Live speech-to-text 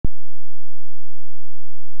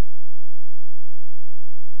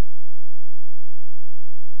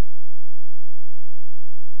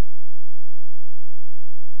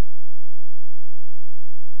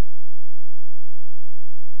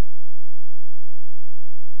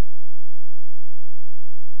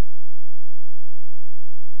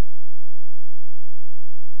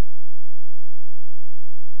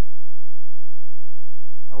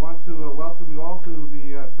all to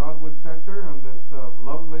the Dogwood Center on this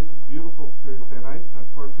lovely, beautiful Thursday night.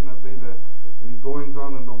 Unfortunately, the goings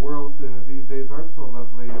on in the world these days aren't so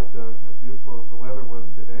lovely and beautiful as the weather was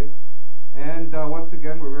today. And once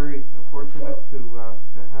again, we're very fortunate to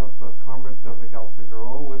have Comrade Miguel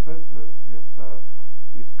Figueroa with us.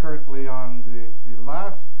 He's currently on the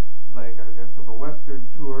last leg, I guess, of a Western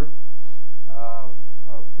tour of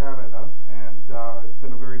Canada, and it's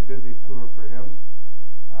been a very busy tour for him.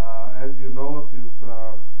 As you know, if you've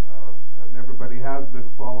and everybody has been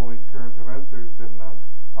following current events, there's been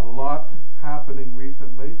a lot happening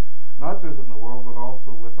recently, not just in the world, but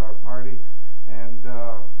also with our party. And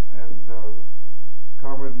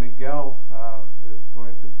Comrade Miguel is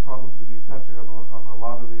going to probably be touching on a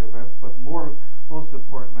lot of the events, but most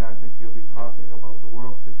importantly, I think he'll be talking about the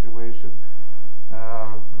world situation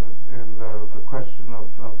and the question of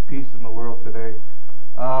peace in the world today.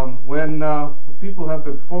 When people have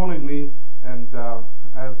been phoning me, and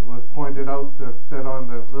as was pointed out, said on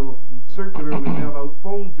the little circular we mailed out,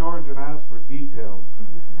 phone George and ask for details.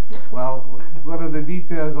 Well, one of the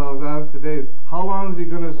details I was asked today is, how long is he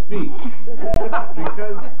going to speak?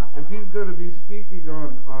 Because if he's going to be speaking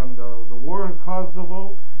on the war in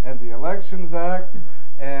Kosovo and the Elections Act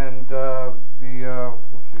and what's the other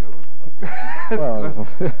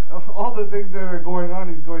thing? All the things that are going on,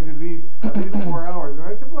 he's going to need at least 4 hours. And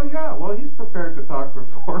I said, well, yeah, he's prepared to talk for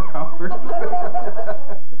 4 hours.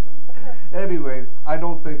 Anyways, I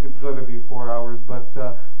don't think it's going to be 4 hours, but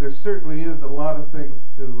there certainly is a lot of things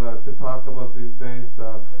to talk about these days.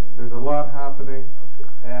 There's a lot happening,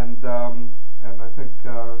 and I think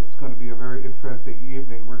it's going to be a very interesting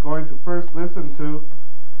evening. We're going to first listen to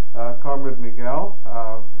Comrade Miguel,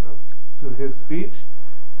 to his speech,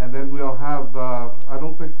 and then we'll have, I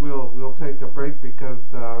don't think we'll take a break because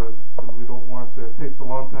we don't want to, it takes a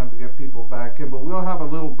long time to get people back in, but we'll have a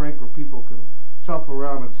little break where people can shuffle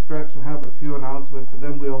around and stretch and have a few announcements, and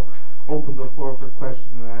then we'll open the floor for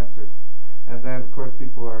questions and answers. And then, of course,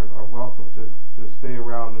 people are welcome to stay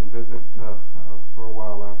around and visit for a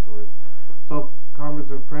while afterwards. So, comrades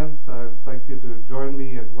and friends, I'd like you to join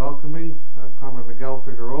me in welcoming Comrade Miguel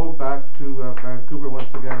Figueroa back to Vancouver once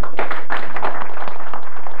again.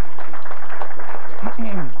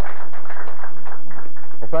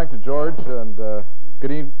 Well, thank you, George, and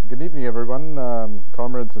good evening, everyone,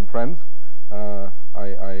 comrades and friends.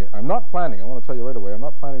 I'm not planning, I want to tell you right away, I'm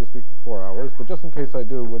not planning to speak for 4 hours, but just in case I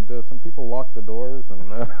do, would some people lock the doors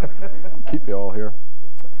and keep you all here?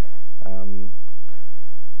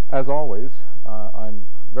 As always, I'm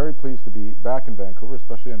very pleased to be back in Vancouver,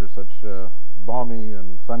 especially under such balmy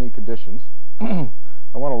and sunny conditions. I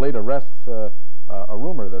want to lay to rest a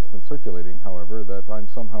rumor that's been circulating, however, that I'm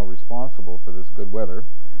somehow responsible for this good weather.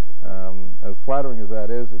 As flattering as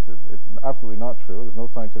that is, it's absolutely not true. There's no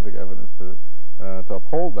scientific evidence to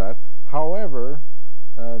uphold that. However,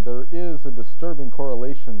 there is a disturbing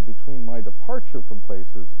correlation between my departure from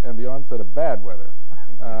places and the onset of bad weather.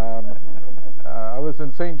 I was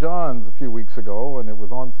in St. John's a few weeks ago, and it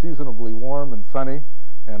was unseasonably warm and sunny,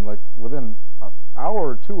 and like within an hour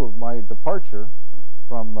or two of my departure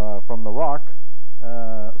from the Rock,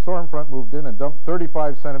 storm front moved in and dumped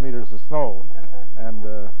 35 centimeters of snow, and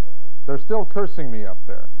they're still cursing me up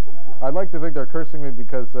there. I'd like to think they're cursing me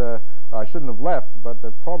because I shouldn't have left, but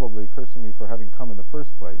they're probably cursing me for having come in the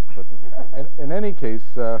first place. But in any case,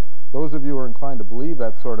 those of you who are inclined to believe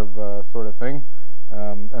that sort of thing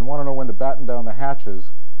and want to know when to batten down the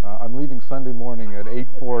hatches, I'm leaving Sunday morning at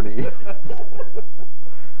 8:40.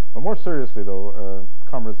 But more seriously, though,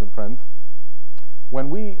 comrades and friends, when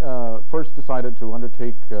we first decided to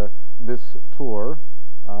undertake this tour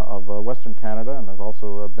of Western Canada, and I've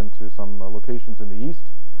also been to some locations in the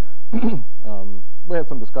East, we had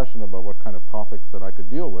some discussion about what kind of topics that I could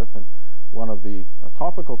deal with, and one of the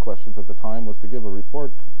topical questions at the time was to give a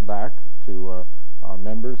report back to our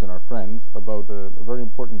members and our friends about a very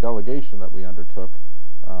important delegation that we undertook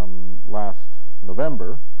last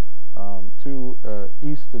November to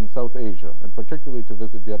East and South Asia, and particularly to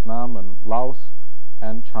visit Vietnam and Laos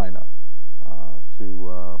and China,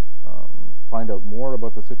 to find out more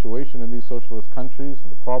about the situation in these socialist countries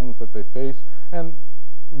and the problems that they face, and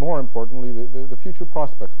more importantly, the future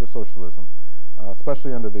prospects for socialism,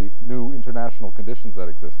 especially under the new international conditions that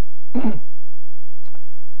exist.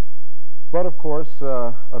 But of course,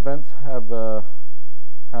 events have a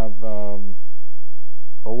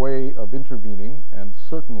way of intervening, and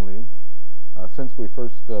certainly, since we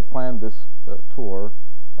first planned this tour,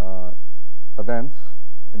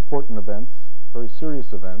 important events, very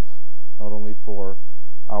serious events, not only for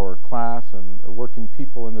our class and working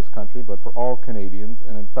people in this country, but for all Canadians,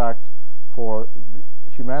 and in fact for the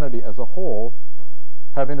humanity as a whole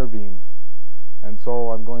have intervened. And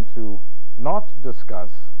so I'm going to not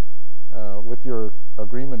discuss, with your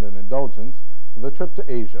agreement and indulgence, the trip to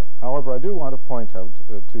Asia. However, I do want to point out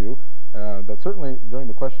to you that certainly during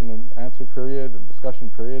the question and answer period and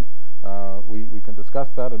discussion period, we can discuss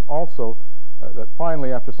that, and also that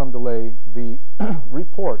finally, after some delay, the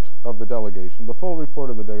report of the delegation, the full report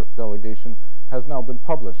of the delegation, has now been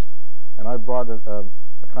published. And I brought a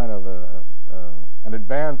kind of an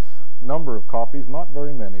advance number of copies, not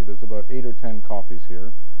very many. There's about 8 or 10 copies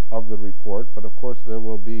here of the report, but of course there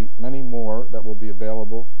will be many more that will be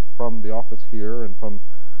available from the office here and from,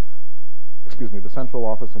 excuse me, the central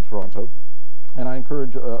office in Toronto. And I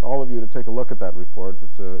encourage all of you to take a look at that report.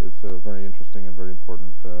 It's a very interesting and very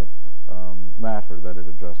important matter that it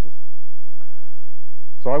addresses.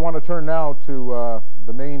 So I want to turn now to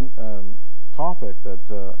the main topic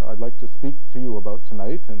that I'd like to speak to you about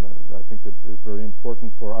tonight, and I think that is very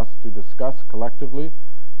important for us to discuss collectively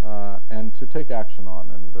and to take action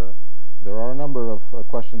on. And there are a number of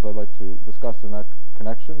questions I'd like to discuss in that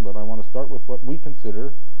connection, but I want to start with what we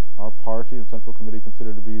consider, our party and Central Committee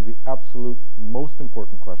consider to be the absolute most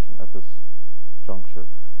important question at this juncture.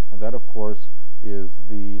 And that, of course, is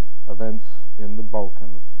the events in the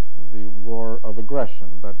Balkans, the war of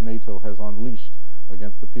aggression that NATO has unleashed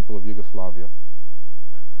against the people of Yugoslavia.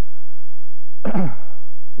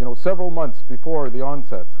 You know, several months before the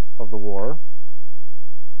onset of the war,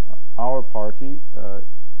 our party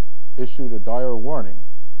issued a dire warning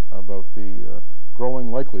about the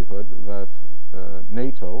growing likelihood that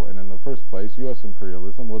NATO, and in the first place U.S.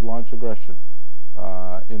 imperialism, would launch aggression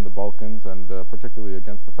in the Balkans, and particularly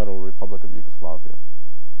against the Federal Republic of Yugoslavia.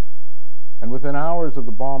 And within hours of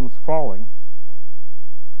the bombs falling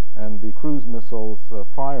and the cruise missiles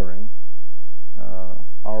firing,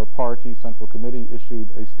 our party, Central Committee,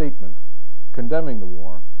 issued a statement condemning the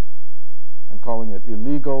war and calling it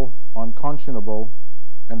illegal, unconscionable,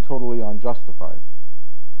 and totally unjustified.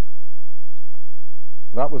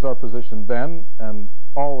 That was our position then, and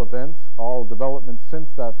all events, all developments since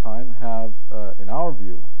that time have, in our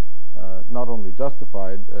view, not only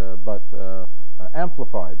justified, but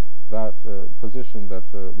amplified that position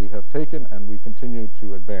that we have taken and we continue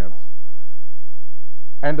to advance,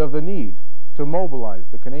 and of the need to mobilize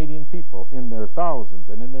the Canadian people in their thousands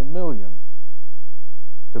and in their millions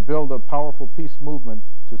to build a powerful peace movement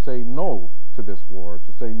to say no to this war,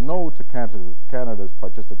 to say no to Canada's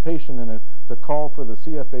participation in it, to call for the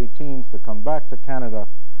CF-18s to come back to Canada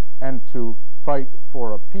and to fight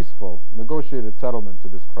for a peaceful, negotiated settlement to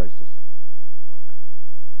this crisis.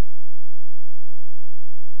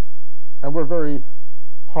 And we're very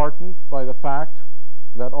heartened by the fact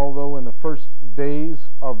that although in the first days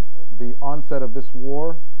of the onset of this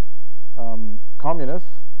war, communists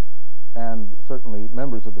and certainly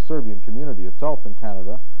members of the Serbian community itself in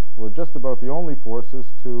Canada were just about the only forces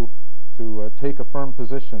to take a firm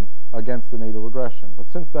position against the NATO aggression. But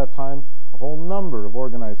since that time, a whole number of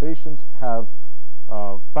organizations have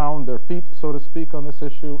found their feet, so to speak, on this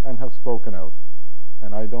issue and have spoken out.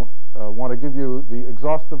 And I don't want to give you the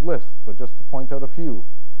exhaustive list, but just to point out a few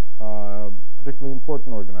particularly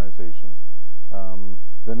important organizations.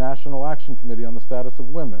 The National Action Committee on the Status of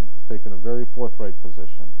Women has taken a very forthright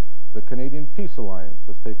position. The Canadian Peace Alliance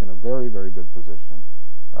has taken a very, very good position.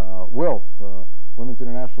 WILF, Women's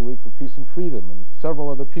International League for Peace and Freedom, and several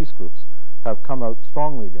other peace groups have come out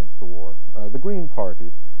strongly against the war. The Green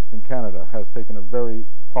Party in Canada has taken a very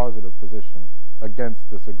positive position against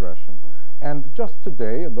this aggression. And just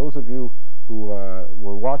today, and those of you who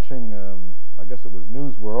were watching, I guess it was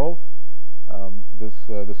News World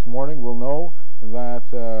this morning, will know that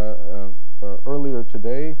earlier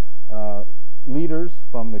today, leaders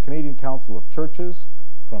from the Canadian Council of Churches,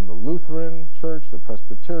 from the Lutheran Church, the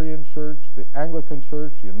Presbyterian Church, the Anglican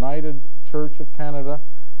Church, United Church of Canada,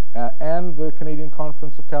 and the Canadian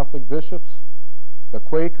Conference of Catholic Bishops, the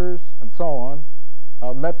Quakers, and so on,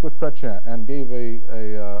 met with Chrétien and gave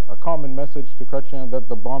a common message to Chrétien that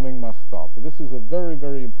the bombing must stop. This is a very,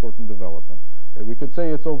 very important development. We could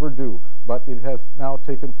say it's overdue, but it has now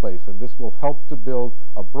taken place, and this will help to build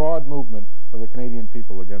a broad movement of the Canadian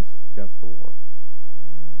people against the war.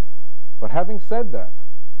 But having said that,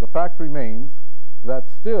 the fact remains that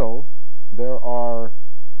still there are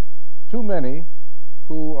too many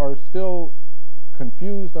who are still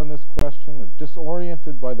confused on this question, or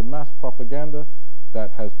disoriented by the mass propaganda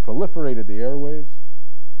that has proliferated the airwaves,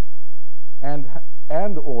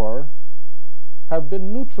 and or have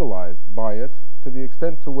been neutralized by it to the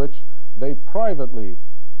extent to which they privately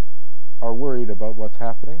are worried about what's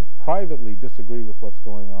happening, privately disagree with what's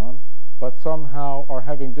going on, but somehow are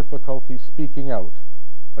having difficulty speaking out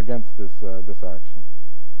against this action.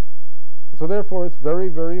 So therefore, it's very,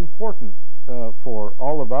 very important for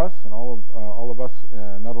all of us, and all of us,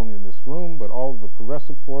 not only in this room, but all of the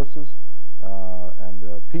progressive forces and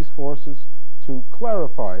peace forces, to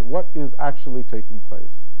clarify what is actually taking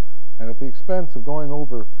place. And at the expense of going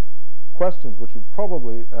over questions which you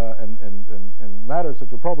probably, and matters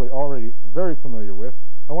that you're probably already very familiar with,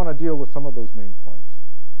 I want to deal with some of those main points.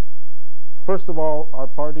 First of all, our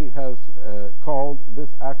party has called this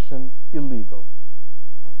action illegal.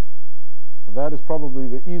 That is probably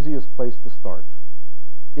the easiest place to start.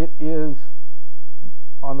 It is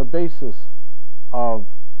on the basis of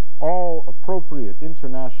all appropriate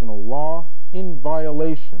international law, in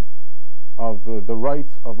violation of the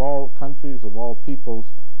rights of all countries, of all peoples,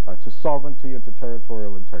 to sovereignty and to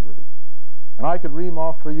territorial integrity. And I could ream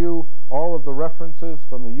off for you all of the references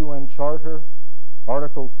from the UN Charter,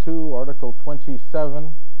 Article 2, Article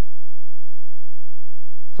 27,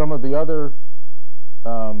 some of the other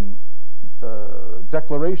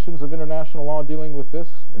declarations of international law dealing with this.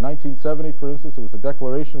 In 1970, for instance, it was the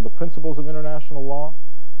Declaration of the Principles of International Law.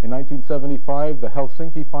 In 1975, the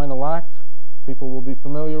Helsinki Final Act, people will be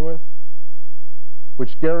familiar with,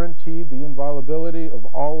 which guaranteed the inviolability of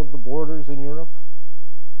all of the borders in Europe.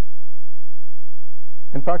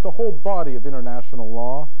 In fact, a whole body of international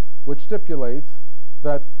law which stipulates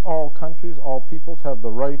that all countries, all peoples have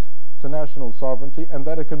the right to national sovereignty, and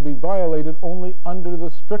that it can be violated only under the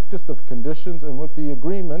strictest of conditions and with the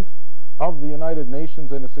agreement of the United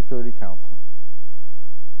Nations and the Security Council.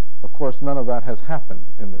 Of course, none of that has happened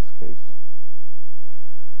in this case.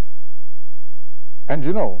 And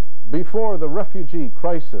you know, before the refugee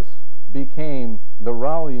crisis became the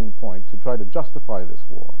rallying point to try to justify this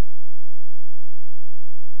war,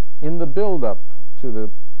 in the build-up to the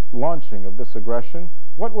launching of this aggression,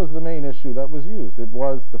 what was the main issue that was used? It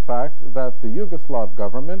was the fact that the Yugoslav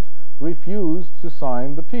government refused to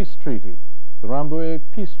sign the peace treaty, the Rambouillet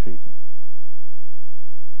peace treaty.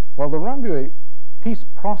 Well, the Rambouillet peace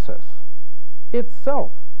process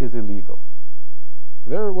itself is illegal.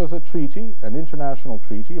 There was a treaty, an international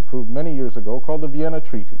treaty, approved many years ago called the Vienna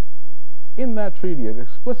Treaty. In that treaty, it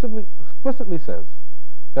explicitly says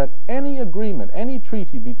that any agreement, any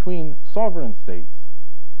treaty between sovereign states,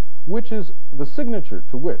 which is the signature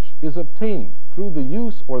to which is obtained through the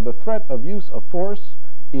use or the threat of use of force,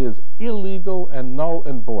 is illegal and null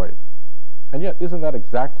and void. And yet, isn't that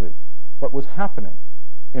exactly what was happening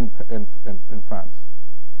in France?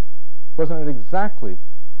 Wasn't it exactly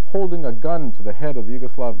holding a gun to the head of the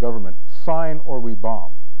Yugoslav government, sign or we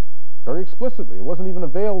bomb? Very explicitly. It wasn't even a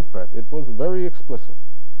veiled threat. It was very explicit.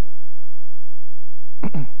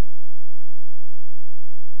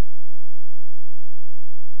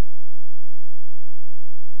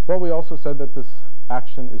 Well, we also said that this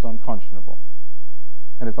action is unconscionable.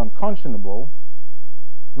 And it's unconscionable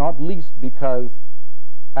not least because,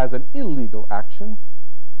 as an illegal action,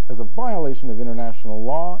 as a violation of international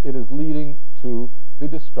law, it is leading to the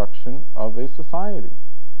destruction of a society,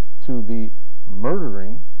 to the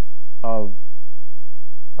murdering of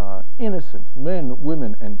innocent men,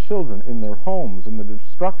 women, and children in their homes, and the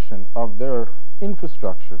destruction of their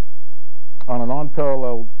infrastructure on an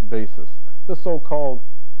unparalleled basis. The so-called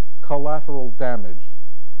collateral damage,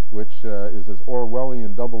 which is as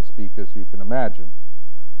Orwellian doublespeak as you can imagine.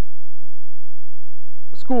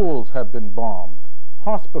 Schools have been bombed.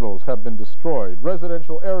 Hospitals have been destroyed.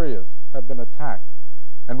 Residential areas have been attacked.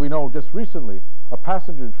 And we know just recently a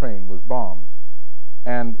passenger train was bombed.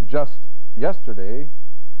 And just yesterday,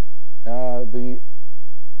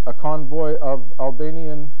 a convoy of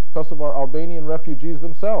Kosovar Albanian refugees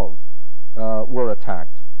themselves were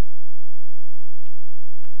attacked.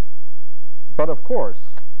 But of course,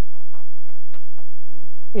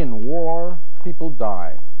 in war, people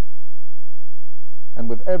die. And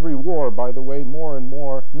with every war, by the way, more and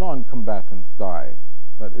more non-combatants die.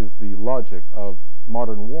 That is the logic of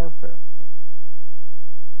modern warfare.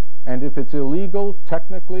 And if it's illegal,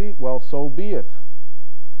 technically, well, so be it.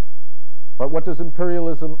 But what does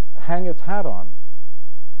imperialism hang its hat on?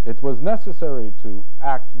 It was necessary to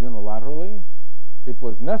act unilaterally. It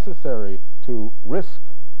was necessary to risk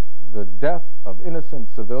the death of innocent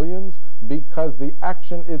civilians because the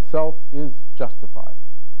action itself is justified.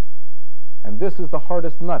 And this is the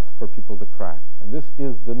hardest nut for people to crack. And this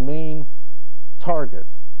is the main target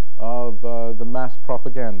of the mass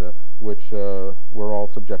propaganda which we're all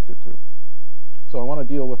subjected to. So I want to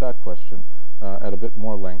deal with that question at a bit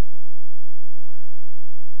more length.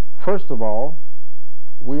 First of all,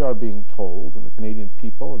 we are being told, and the Canadian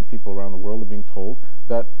people and people around the world are being told,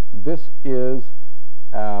 that this is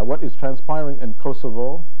what is transpiring in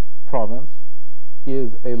Kosovo province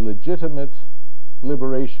is a legitimate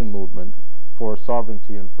liberation movement for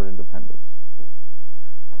sovereignty and for independence.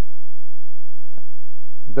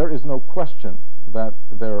 There is no question that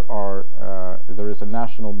there is a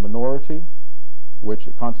national minority which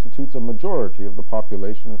constitutes a majority of the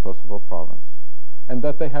population of Kosovo province, and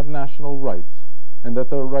that they have national rights, and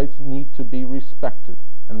that their rights need to be respected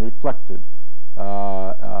and reflected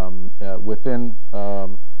within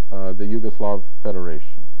the Yugoslav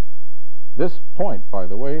Federation. This point, by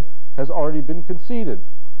the way, has already been conceded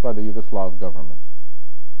by the Yugoslav government,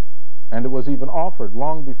 and it was even offered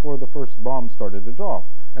long before the first bomb started to drop,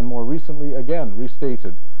 and more recently again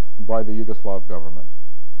restated by the Yugoslav government.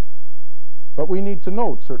 But we need to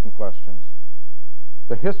note certain questions.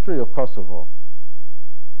 The history of Kosovo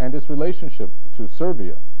and its relationship to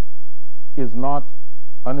Serbia is not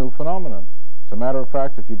a new phenomenon. As a matter of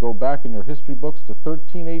fact, if you go back in your history books to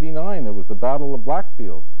 1389, there was the Battle of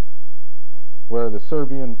Blackfields, where the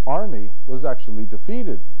Serbian army was actually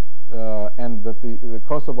defeated, and that the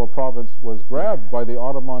Kosovo province was grabbed by the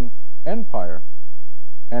Ottoman Empire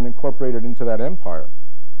and incorporated into that empire.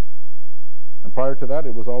 And prior to that,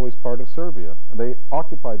 it was always part of Serbia. And they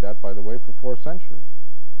occupied that, by the way, for 4 centuries.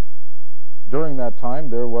 During that time,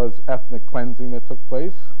 there was ethnic cleansing that took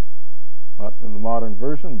place, not in the modern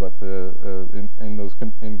version, but in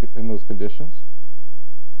those conditions.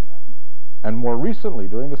 And more recently,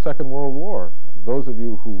 during the Second World War, those of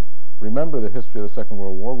you who remember the history of the Second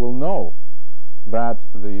World War will know that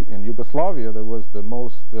in Yugoslavia there was the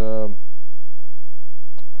most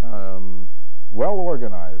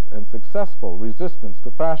well-organized and successful resistance to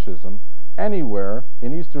fascism anywhere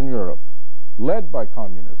in Eastern Europe, led by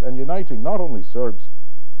communists and uniting not only Serbs,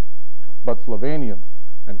 but Slovenians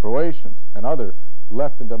and Croatians and other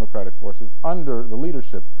left and democratic forces under the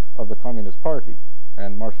leadership of the Communist Party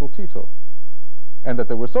and Marshal Tito. And that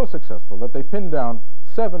they were so successful that they pinned down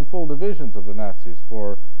 7 full divisions of the Nazis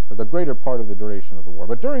for the greater part of the duration of the war.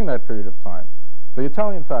 But during that period of time, the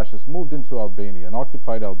Italian fascists moved into Albania and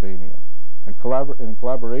occupied Albania, and in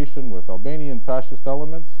collaboration with Albanian fascist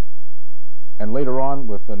elements, and later on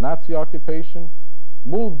with the Nazi occupation,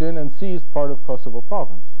 moved in and seized part of Kosovo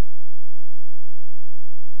province.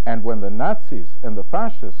 And when the Nazis and the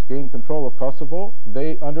fascists gained control of Kosovo,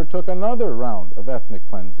 they undertook another round of ethnic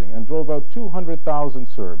cleansing and drove out 200,000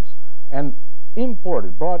 Serbs and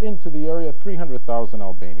brought into the area 300,000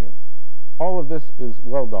 Albanians. All of this is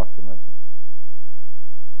well documented.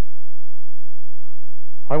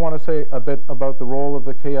 I want to say a bit about the role of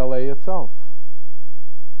the KLA itself,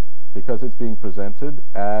 because it's being presented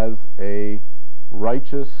as a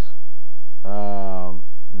righteous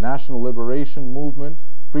national liberation movement,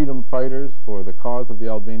 freedom fighters for the cause of the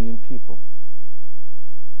Albanian people,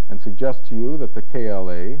 and suggest to you that the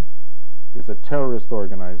KLA is a terrorist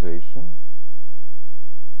organization,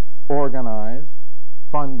 organized,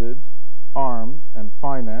 funded, armed, and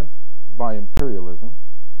financed by imperialism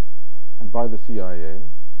and by the CIA,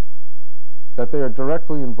 that they are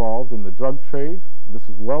directly involved in the drug trade. This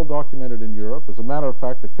is well documented in Europe. As a matter of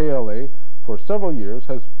fact, the KLA for several years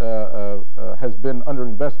has been under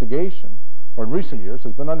investigation, or in recent years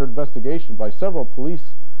has been under investigation by several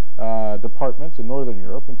police departments in Northern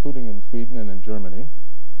Europe, including in Sweden and in Germany,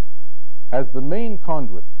 as the main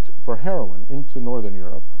conduit for heroin into Northern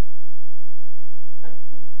Europe,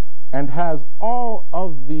 and has all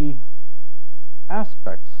of the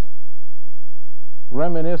aspects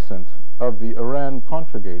reminiscent of the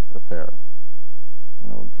Iran-Contragate affair,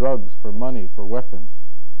 drugs for money, for weapons,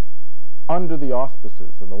 under the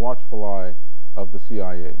auspices and the watchful eye of the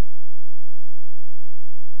CIA.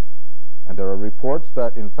 And there are reports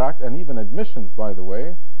that, in fact, and even admissions, by the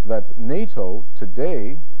way, that NATO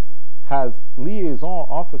today has liaison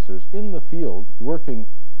officers in the field working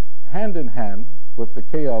hand in hand with the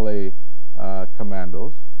KLA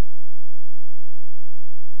commandos,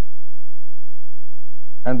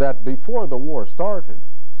 and that before the war started,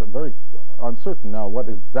 so very uncertain now what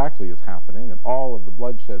exactly is happening, and all of the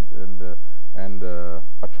bloodshed and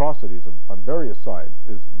atrocities on various sides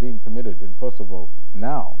is being committed in Kosovo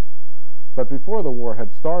now. But before the war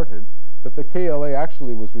had started, that the KLA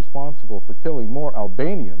actually was responsible for killing more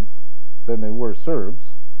Albanians than they were Serbs,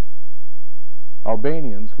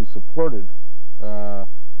 Albanians who supported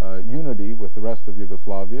unity with the rest of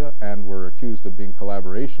Yugoslavia and were accused of being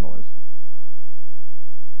collaborationalists.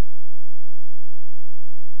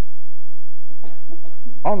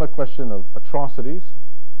 On the question of atrocities,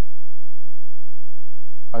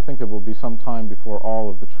 I think it will be some time before all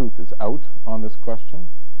of the truth is out on this question,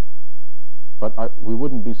 but we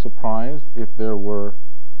wouldn't be surprised if there were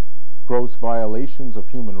gross violations of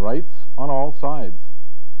human rights on all sides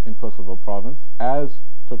in Kosovo province, as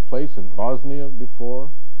took place in Bosnia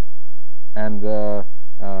before, and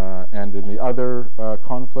in the other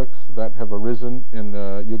conflicts that have arisen in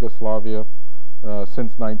Yugoslavia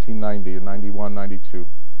since 1990, 91, 92.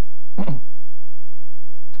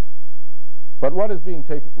 But what is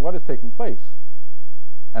taking place?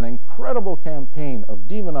 An incredible campaign of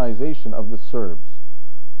demonization of the Serbs,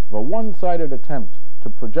 of a one-sided attempt to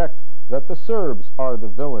project that the Serbs are the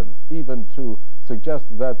villains, even to suggest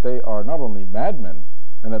that they are not only madmen,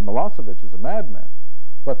 and that Milosevic is a madman,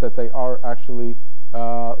 but that they are actually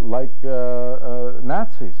like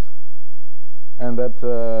Nazis, and that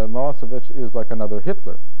Milosevic is like another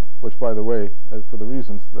Hitler, which, by the way, for the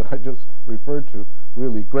reasons that I just referred to,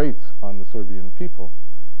 really grates on the Serbian people,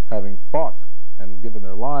 having fought and given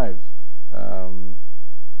their lives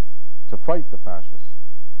to fight the fascists.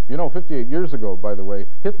 You know, 58 years ago, by the way,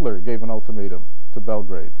 Hitler gave an ultimatum to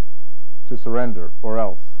Belgrade to surrender, or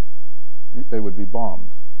else they would be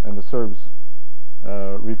bombed, and the Serbs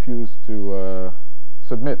refused to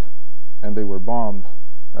submit, and they were bombed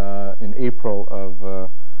in April of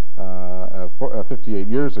 58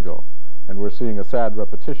 years ago, and we're seeing a sad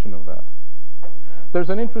repetition of that. There's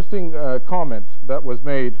an interesting comment that was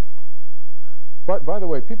made. But by the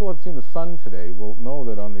way, people who have seen The Sun today will know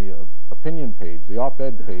that on the opinion page, the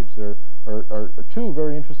op-ed page, there are two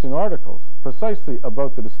very interesting articles precisely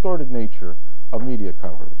about the distorted nature of media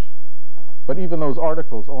coverage. But even those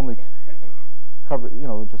articles only cover,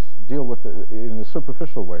 just deal with it in a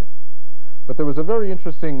superficial way. But there was a very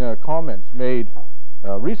interesting comment made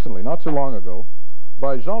recently, not too long ago,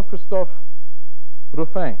 by Jean-Christophe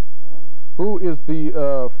Ruffin, who is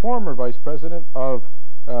the former vice president of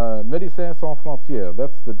Médecins Sans Frontières.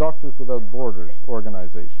 That's the Doctors Without Borders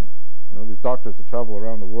organization. These doctors that travel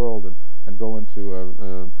around the world and go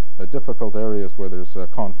into difficult areas where there's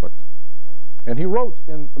conflict. And he wrote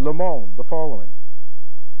in Le Monde the following.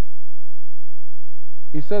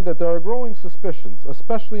 He said that there are growing suspicions,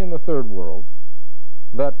 especially in the Third World,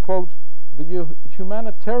 that, quote, the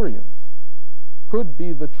humanitarians could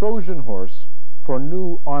be the Trojan horse for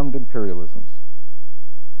new armed imperialisms,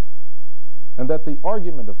 and that the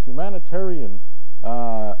argument of humanitarian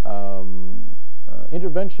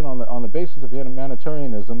intervention on the basis of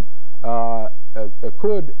humanitarianism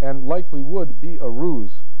could and likely would be a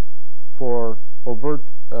ruse for overt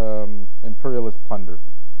imperialist plunder.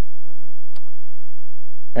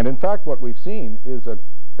 And in fact, what we've seen is a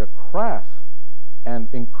crass and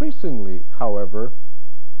increasingly, however,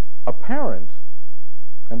 apparent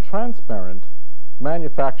and transparent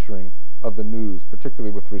manufacturing of the news,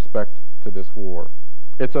 particularly with respect to this war.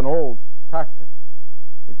 It's an old tactic.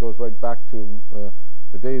 It goes right back to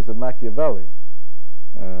the days of Machiavelli.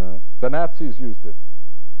 The Nazis used it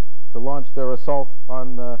to launch their assault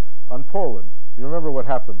on Poland. You remember what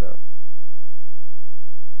happened there?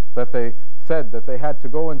 That they said that they had to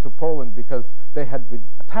go into Poland because they had been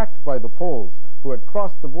attacked by the Poles who had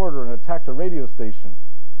crossed the border and attacked a radio station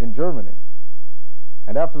in Germany.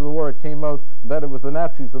 And after the war, it came out that it was the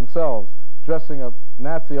Nazis themselves dressing up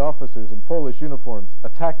Nazi officers in Polish uniforms,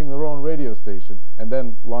 attacking their own radio station, and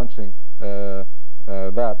then launching that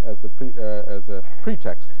as a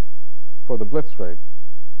pretext for the blitzkrieg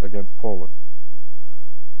against Poland.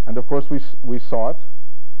 And of course, we saw it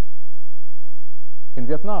in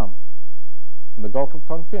Vietnam, in the Gulf of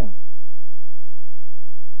Tonkin.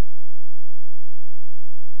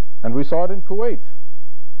 And we saw it in Kuwait.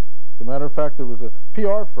 As a matter of fact, there was a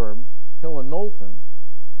PR firm, Hill & Knowlton,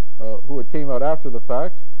 who had came out after the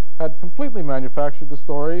fact, had completely manufactured the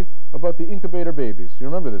story about the incubator babies. You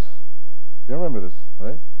remember this? You remember this,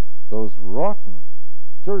 right? Those rotten,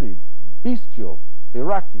 dirty, bestial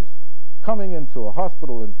Iraqis coming into a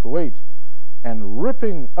hospital in Kuwait and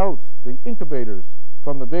ripping out the incubators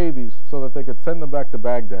from the babies so that they could send them back to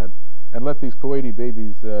Baghdad and let these Kuwaiti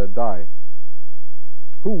babies die.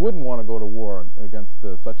 Who wouldn't want to go to war against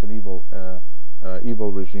such an evil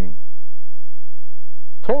regime?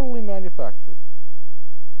 Totally manufactured.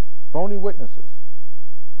 Phony witnesses.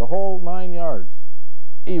 The whole 9 yards.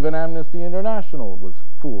 Even Amnesty International was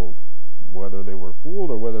fooled. Whether they were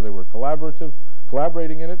fooled or whether they were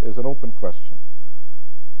collaborating in it is an open question.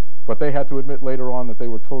 But they had to admit later on that they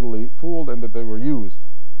were totally fooled and that they were used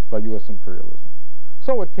by U.S. imperialism.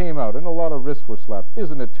 So it came out, and a lot of wrists were slapped.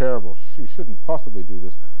 Isn't it terrible? You shouldn't possibly do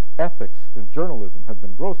this. Ethics in journalism have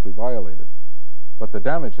been grossly violated. But the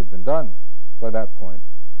damage had been done by that point.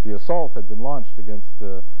 The assault had been launched against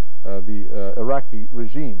the Iraqi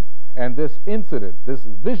regime. And this incident, this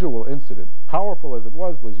visual incident, powerful as it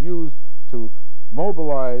was used to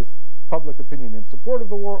mobilize public opinion in support of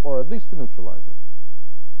the war, or at least to neutralize it.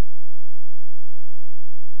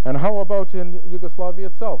 And how about in Yugoslavia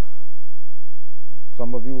itself?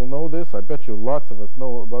 Some of you will know this. I bet you lots of us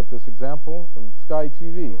know about this example of Sky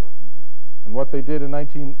TV and what they did in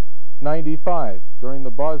 1995 during the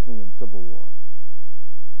Bosnian Civil War.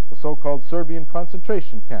 The so-called Serbian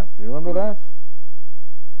concentration camp. You remember that?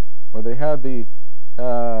 Where they had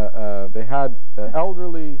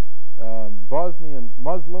elderly Bosnian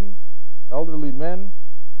Muslims, elderly men,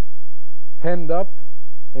 penned up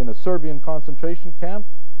in a Serbian concentration camp.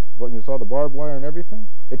 When you saw the barbed wire and everything,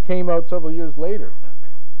 it came out several years later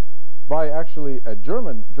by actually a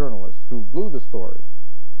German journalist who blew the story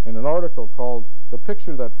in an article called "The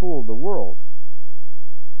Picture That Fooled the World."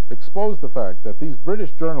 Exposed the fact that these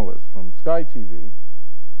British journalists from Sky TV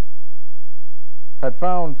had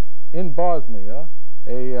found in Bosnia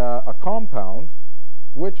a compound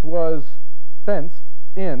which was fenced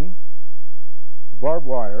in, barbed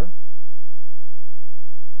wire,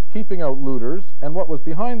 keeping out looters, and what was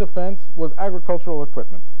behind the fence was agricultural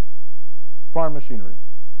equipment, farm machinery.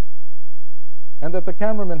 And that the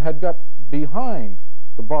cameraman had got behind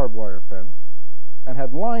the barbed wire fence and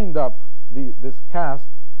had lined up this cast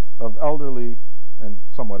of elderly and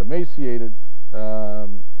somewhat emaciated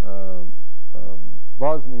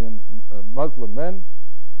Bosnian Muslim men,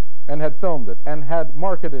 and had filmed it and had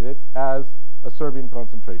marketed it as a Serbian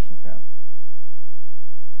concentration camp.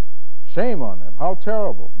 Shame on them. How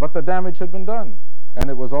terrible. But the damage had been done, and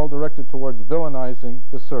it was all directed towards villainizing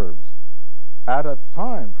the Serbs at a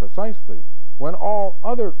time precisely when all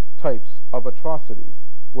other types of atrocities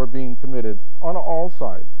were being committed on all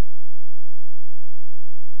sides.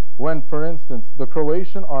 When, for instance, the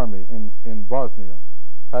Croatian army in Bosnia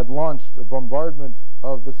had launched a bombardment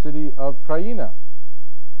of the city of Krajina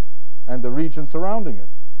and the region surrounding it,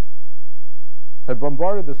 had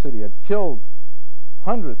bombarded the city, had killed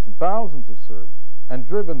hundreds and thousands of Serbs, and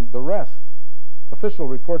driven the rest. Official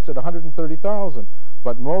reports said 130,000,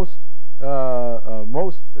 but most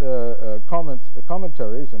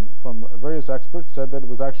commentaries and from various experts said that it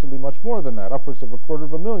was actually much more than that. Upwards of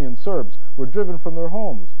 250,000 Serbs were driven from their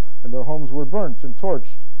homes, and their homes were burnt and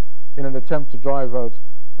torched in an attempt to drive out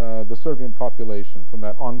the Serbian population from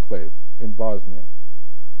that enclave in Bosnia.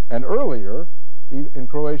 And earlier, in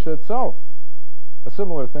Croatia itself, a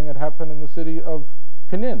similar thing had happened in the city of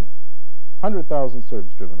Knin, 100,000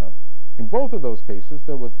 Serbs driven out. In both of those cases,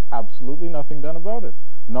 there was absolutely nothing done about it.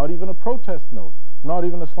 Not even a protest note, not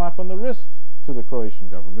even a slap on the wrist to the Croatian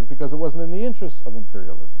government, because it wasn't in the interests of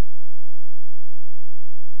imperialism.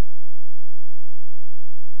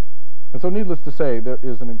 And so, needless to say, there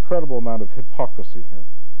is an incredible amount of hypocrisy here.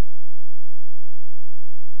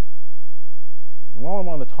 And while I'm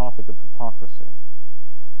on the topic of hypocrisy,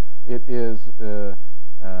 it is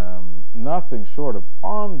nothing short of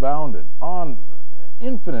unbounded,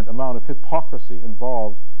 infinite amount of hypocrisy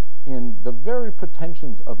involved in the very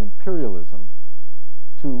pretensions of imperialism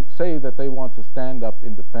to say that they want to stand up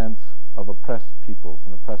in defense of oppressed peoples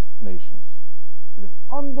and oppressed nations. It is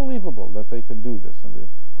unbelievable that they can do this, and they,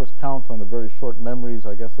 of course, count on the very short memories,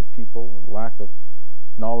 I guess, of people, and lack of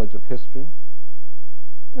knowledge of history.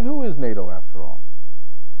 I mean, who is NATO, after all?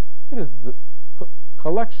 It is the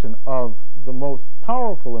collection of the most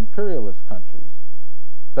powerful imperialist countries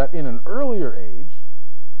that in an earlier age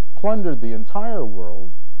plundered the entire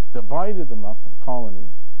world, divided them up in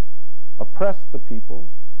colonies, oppressed the peoples,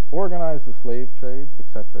 organized the slave trade,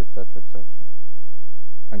 etc., etc., etc.,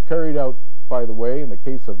 and carried out, by the way, in the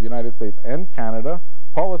case of the United States and Canada,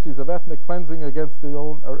 policies of ethnic cleansing against their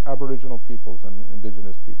own Aboriginal peoples and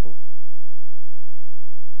indigenous peoples.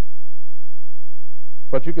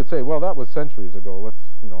 But you could say, well, that was centuries ago.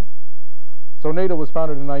 So NATO was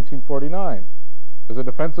founded in 1949 as a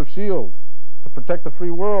defensive shield to protect the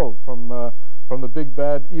free world from the big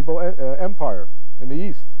bad evil empire in the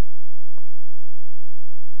East.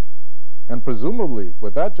 And presumably,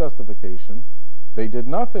 with that justification, they did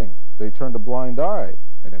nothing. They turned a blind eye,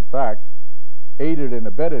 and in fact, aided and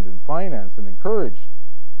abetted and financed and encouraged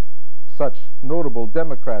such notable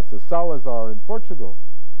Democrats as Salazar in Portugal,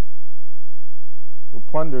 who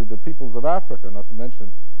plundered the peoples of Africa, not to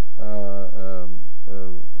mention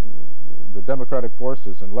the democratic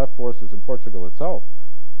forces and left forces in Portugal itself,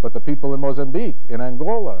 but the people in Mozambique, in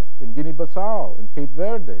Angola, in Guinea-Bissau, in Cape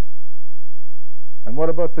Verde. And what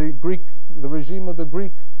about the regime of the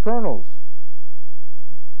Greek colonels?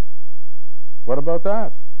 What about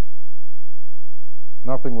that?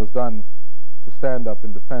 Nothing was done to stand up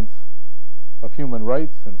in defense of human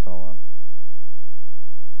rights and so on.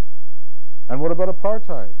 And what about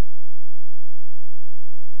apartheid?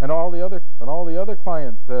 And all the other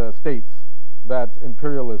client states that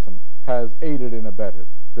imperialism has aided and abetted.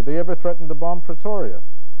 Did they ever threaten to bomb Pretoria?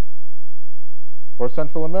 or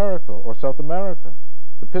Central America, or South America,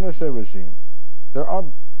 the Pinochet regime. There are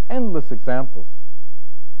endless examples.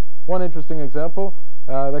 One interesting example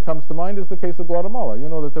that comes to mind is the case of Guatemala. You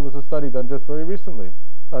know that there was a study done just very recently,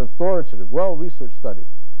 an authoritative, well-researched study,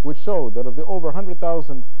 which showed that of the over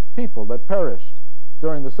 100,000 people that perished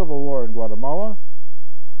during the civil war in Guatemala,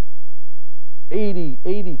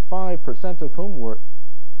 85% of whom were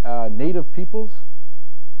native peoples,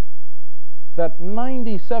 that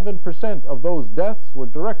 97% of those deaths were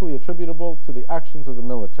directly attributable to the actions of the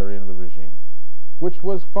military and the regime, which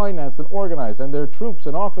was financed and organized, and their troops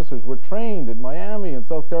and officers were trained in Miami and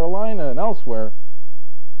South Carolina and elsewhere,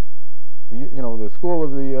 you know, the School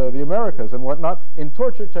of the Americas and whatnot, in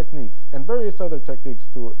torture techniques and various other techniques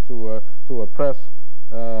to oppress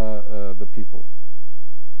the people.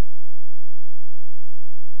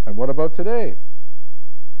 And what about today?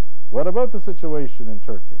 What about the situation in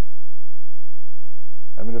Turkey?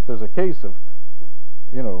 I mean, if there's a case of,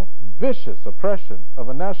 you know, vicious oppression of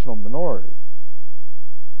a national minority,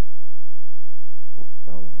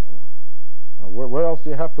 where else do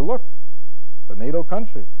you have to look? It's a NATO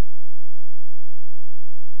country.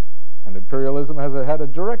 And imperialism has had a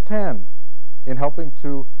direct hand in helping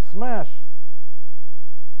to smash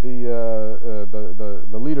the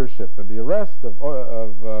leadership and the arrest of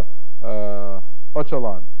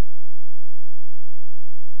Öcalan,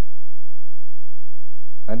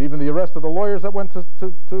 and even the arrest of the lawyers that went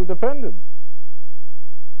to defend him.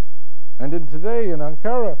 And today in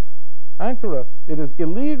Ankara, it is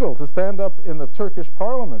illegal to stand up in the Turkish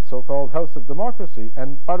parliament, so-called House of Democracy,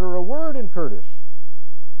 and utter a word in Kurdish.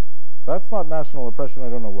 That's not national oppression. I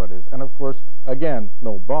don't know what is. And of course, again,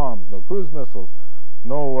 no bombs, no cruise missiles,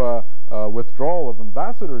 no withdrawal of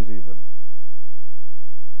ambassadors even,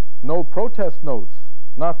 no protest notes,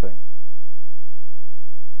 nothing.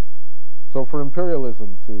 So for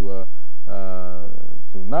imperialism to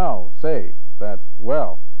now say that,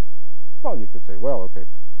 well, you could say, well, okay,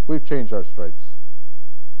 we've changed our stripes.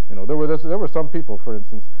 You know, there were some people, for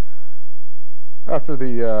instance, after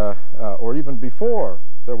the or even before,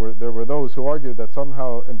 there were those who argued that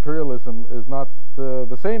somehow imperialism is not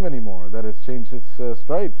the same anymore, that it's changed its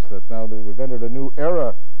stripes, that now that we've entered a new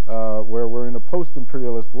era where we're in a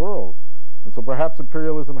post-imperialist world. And so perhaps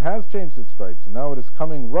imperialism has changed its stripes, and now it is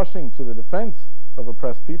coming rushing to the defense of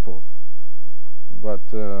oppressed peoples. But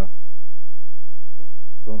don't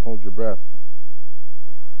hold your breath.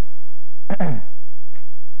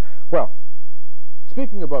 Well,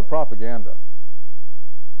 speaking about propaganda,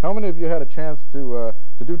 how many of you had a chance to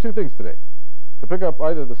do two things today? To pick up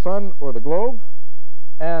either the Sun or the Globe,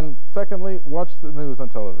 and secondly, watch the news on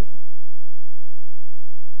television?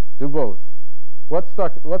 Do both. What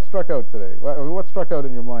struck out today? What struck out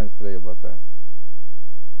in your minds today about that?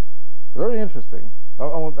 Very interesting. I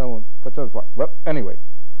won't put you on the spot. But anyway,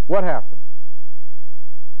 what happened?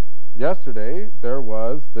 Yesterday, there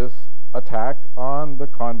was this attack on the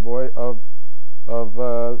convoy of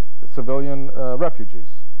civilian refugees,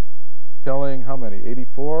 killing how many?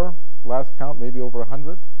 84? Last count, maybe over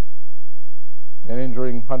 100, and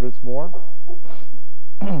injuring hundreds more.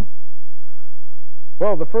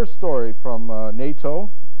 Well, the first story from NATO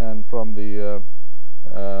and from the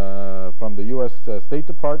U.S. State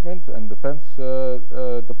Department and Defense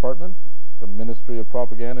Department, the Ministry of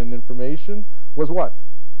Propaganda and Information, was what?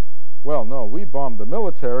 Well, no, we bombed the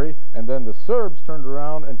military, and then the Serbs turned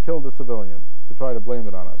around and killed the civilians to try to blame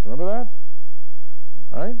it on us. Remember that?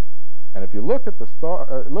 All right? And if you look at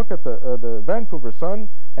the Vancouver Sun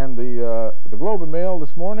and the Globe and Mail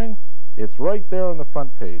this morning, it's right there on the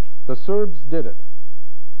front page. The Serbs did it.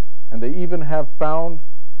 And they even have found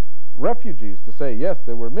refugees to say, yes,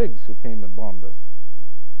 there were MiGs who came and bombed us.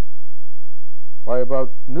 By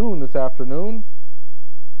about noon this afternoon,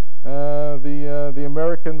 the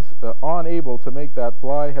Americans, unable to make that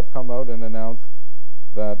fly, have come out and announced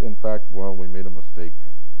that, in fact, well, we made a mistake.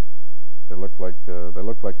 They looked like there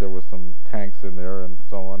was some tanks in there and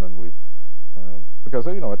so on, and we because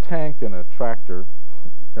you know, a tank and a tractor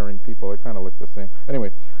carrying people, they kind of look the same.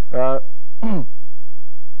 Anyway.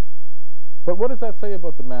 But what does that say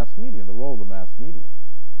about the mass media and the role of the mass media?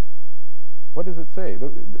 What does it say?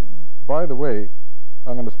 By the way,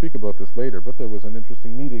 I'm going to speak about this later, but there was an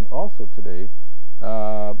interesting meeting also today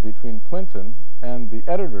between Clinton and the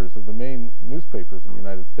editors of the main newspapers in the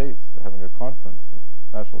United States. They're having a conference,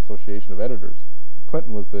 National Association of Editors.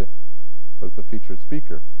 Clinton was the featured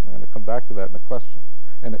speaker. I'm going to come back to that in a question,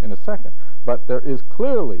 in a second. But there is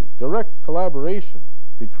clearly direct collaboration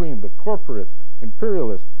between the corporate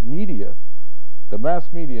imperialist media, the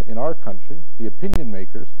mass media in our country, the opinion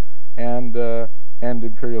makers, and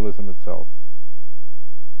imperialism itself.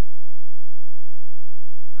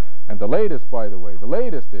 And the latest, by the way, the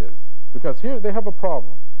latest is, because here they have a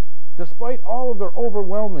problem. Despite all of their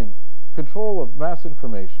overwhelming control of mass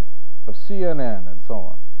information, of CNN and so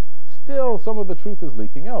on, still some of the truth is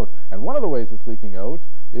leaking out. And one of the ways it's leaking out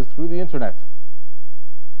is through the internet.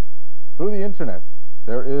 Through the internet.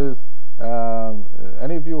 There is,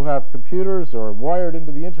 any of you who have computers or wired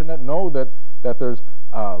into the internet know that there's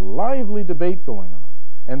a lively debate going on,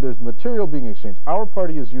 and there's material being exchanged. Our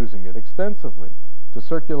party is using it extensively to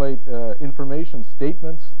circulate information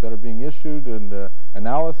statements that are being issued and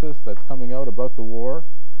analysis that's coming out about the war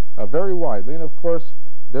very widely. And of course,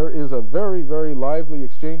 there is a very, very lively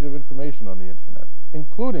exchange of information on the internet,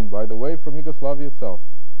 including, by the way, from Yugoslavia itself.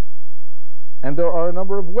 And there are a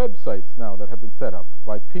number of websites now that have been set up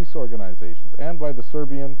by peace organizations and by the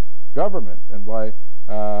Serbian government and by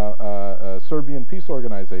Serbian peace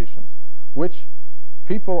organizations, which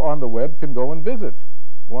people on the web can go and visit.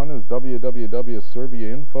 One is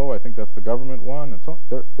www.serbiainfo, I think that's the government one, and so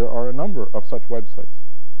there are a number of such websites.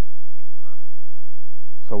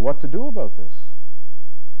 So what to do about this?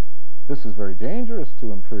 This is very dangerous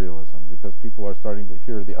to imperialism because people are starting to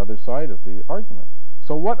hear the other side of the argument.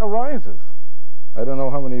 So what arises? I don't know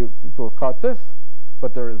how many people have caught this,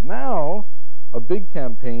 but there is now a big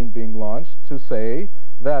campaign being launched to say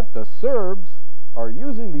that the Serbs are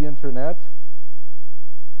using the internet,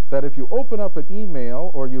 that if you open up an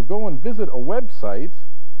email or you go and visit a website,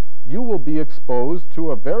 you will be exposed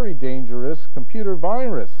to a very dangerous computer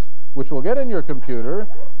virus, which will get in your computer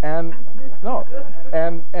and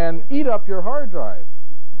eat up your hard drive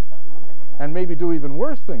and maybe do even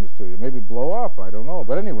worse things to you, maybe blow up, I don't know,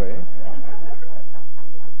 but anyway.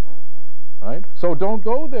 Right? So don't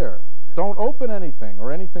go there. Don't open anything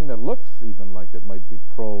or anything that looks even like it might be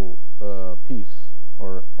pro-peace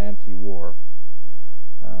or anti-war.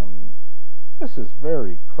 This is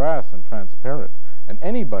very crass and transparent, and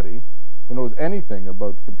anybody who knows anything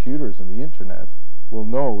about computers and the internet will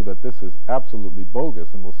know that this is absolutely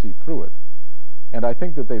bogus and will see through it. And I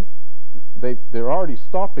think that they're already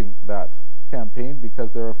stopping that campaign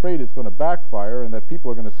because they're afraid it's going to backfire and that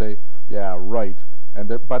people are going to say, yeah, right.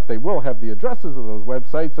 But they will have the addresses of those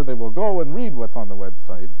websites, and they will go and read what's on the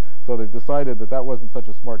websites. So they've decided that that wasn't such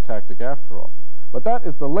a smart tactic after all. But that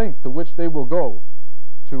is the length to which they will go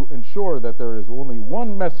to ensure that there is only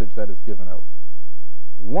one message that is given out.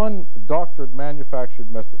 One doctored, manufactured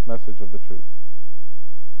message of the truth.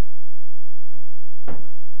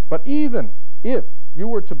 But even if you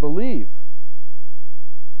were to believe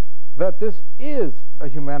that this is a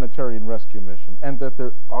humanitarian rescue mission and that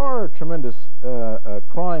there are tremendous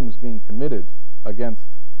crimes being committed against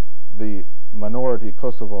the minority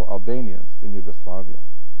Kosovo Albanians in Yugoslavia,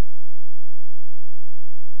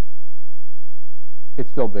 it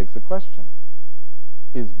still begs the question,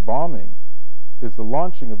 is bombing, is the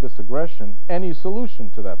launching of this aggression any solution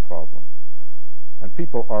to that problem? And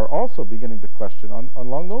people are also beginning to question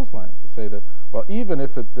along those lines, to say that, well, even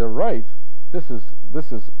if they're right, this is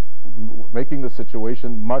making the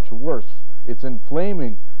situation much worse. It's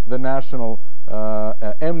inflaming the national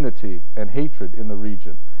enmity and hatred in the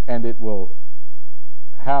region, and it will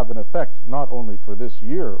have an effect not only for this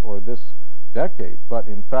year or this decade, but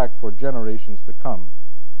in fact for generations to come.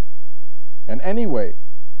 And anyway,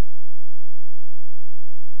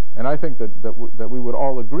 and I think that we would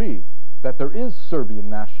all agree that there is Serbian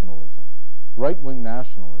nationalism, right-wing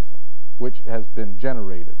nationalism, which has been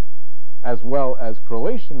generated, as well as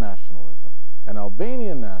Croatian nationalism, and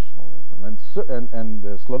Albanian nationalism, and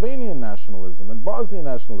Slovenian nationalism, and Bosnian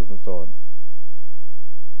nationalism, and so on.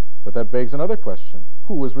 But that begs another question.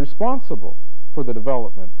 Who was responsible for the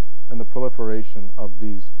development and the proliferation of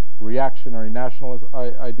these reactionary nationalist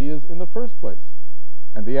ideas in the first place?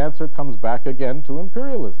 And the answer comes back again to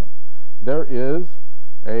imperialism. There is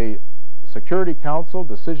a Security Council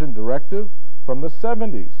decision directive from the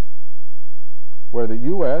 70s where the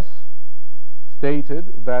U.S.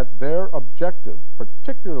 stated that their objective,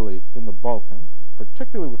 particularly in the Balkans,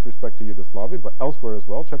 particularly with respect to Yugoslavia, but elsewhere as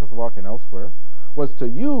well, Czechoslovakia and elsewhere, was to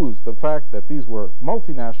use the fact that these were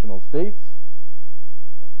multinational states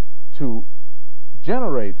to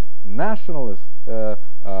generate nationalist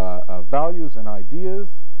values and ideas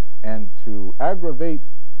and to aggravate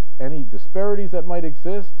any disparities that might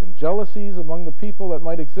exist and jealousies among the people that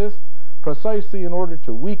might exist, precisely in order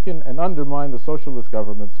to weaken and undermine the socialist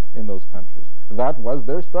governments in those countries. That was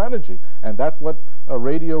their strategy, and that's what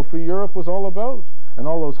Radio Free Europe was all about. And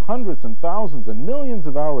all those hundreds and thousands and millions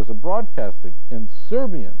of hours of broadcasting in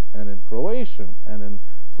Serbian and in Croatian and in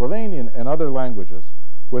Slovenian and other languages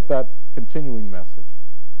with that continuing message.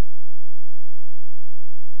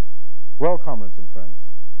 Well, comrades and friends,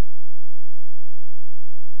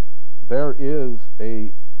 there is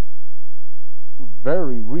a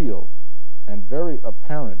very real and very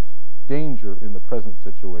apparent danger in the present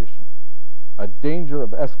situation, a danger of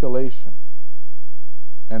escalation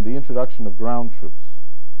and the introduction of ground troops,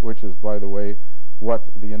 which is, by the way, what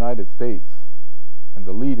the United States and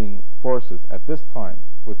the leading forces at this time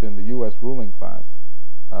within the U.S. ruling class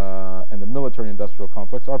and the military-industrial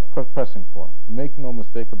complex are pressing for. Make no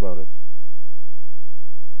mistake about it.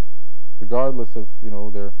 Regardless of, you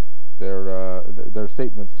know, their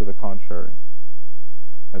statements to the contrary.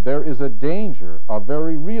 There is a danger, a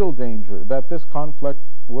very real danger, that this conflict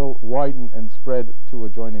will widen and spread to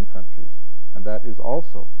adjoining countries, and that is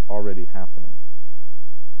also already happening.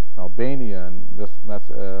 Albania and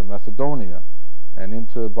Macedonia, and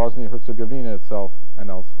into Bosnia-Herzegovina itself and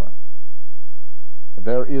elsewhere.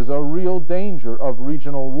 There is a real danger of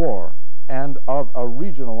regional war and of a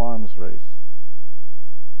regional arms race.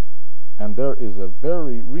 And there is a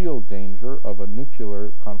very real danger of a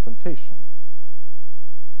nuclear confrontation.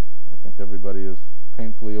 I think everybody is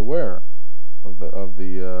painfully aware of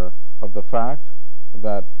the fact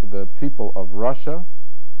that the peoples of Russia,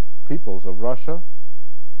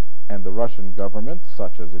 and the Russian government,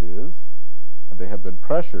 such as it is, and they have been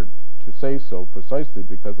pressured to say so precisely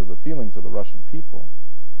because of the feelings of the Russian people,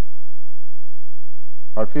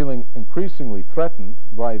 are feeling increasingly threatened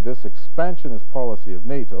by this expansionist policy of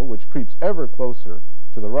NATO, which creeps ever closer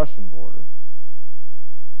to the Russian border,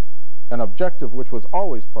 an objective which was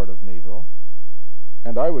always part of NATO,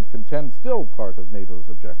 and I would contend still part of NATO's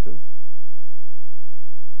objectives,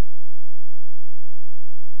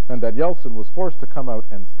 and that Yeltsin was forced to come out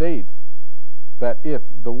and state that if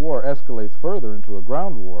the war escalates further into a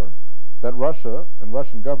ground war, that Russia and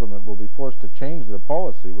Russian government will be forced to change their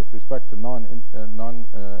policy with respect to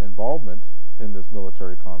non-involvement in this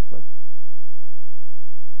military conflict,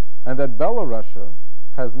 and that Belarus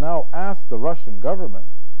has now asked the Russian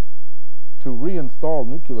government to reinstall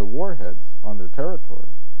nuclear warheads on their territory.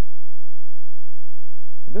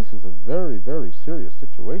 This is a very, very serious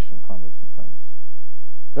situation, comrades and friends.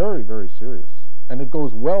 Very, very serious. And it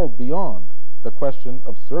goes well beyond the question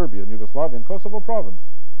of Serbia and Yugoslavia and Kosovo province,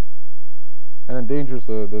 and endangers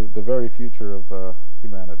the very future of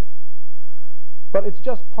humanity. But it's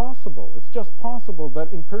just possible that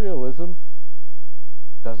imperialism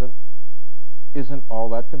isn't all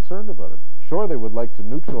that concerned about it. Sure, they would like to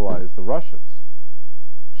neutralize the Russians.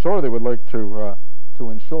 Sure, they would like to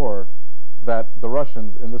ensure that the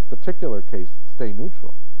Russians, in this particular case, stay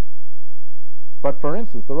neutral. But for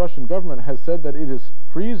instance, the Russian government has said that it is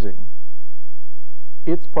freezing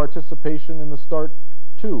its participation in the START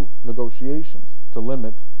II negotiations to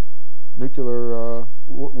limit nuclear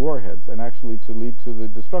warheads and actually to lead to the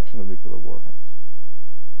destruction of nuclear warheads.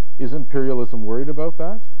 Is imperialism worried about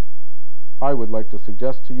that? I would like to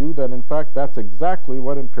suggest to you that in fact that's exactly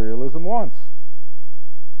what imperialism wants.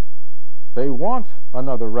 They want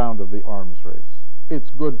another round of the arms race. It's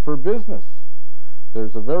good for business.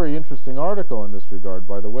 There's a very interesting article in this regard,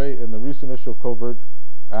 by the way, in the recent issue of Covert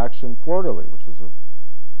Action Quarterly, which is an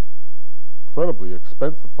incredibly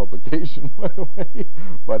expensive publication, by the way,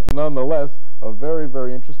 but nonetheless a very,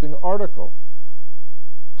 very interesting article,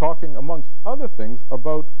 talking amongst other things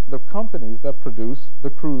about the companies that produce the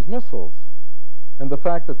cruise missiles, and the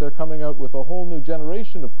fact that they're coming out with a whole new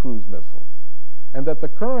generation of cruise missiles, and that the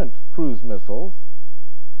current cruise missiles,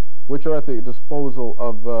 which are at the disposal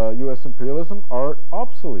of U.S. imperialism, are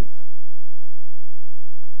obsolete.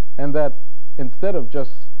 And that instead of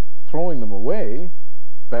just throwing them away,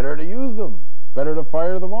 better to use them, better to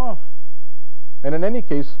fire them off. And in any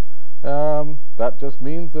case, that just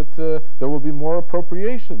means that there will be more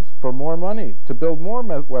appropriations for more money to build more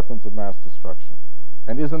weapons of mass destruction.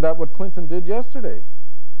 And isn't that what Clinton did yesterday?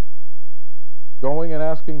 Going and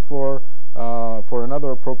asking for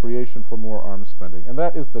another appropriation for more arms spending. And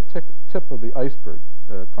that is the tip of the iceberg,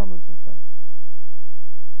 comrades and friends.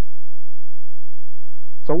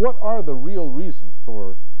 So what are the real reasons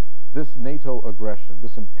for this NATO aggression,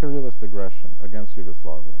 this imperialist aggression against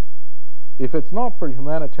Yugoslavia? If it's not for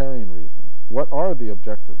humanitarian reasons, what are the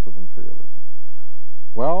objectives of imperialism?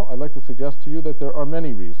 Well, I'd like to suggest to you that there are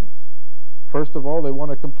many reasons. First of all, they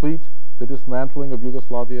want to complete the dismantling of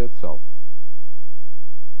Yugoslavia itself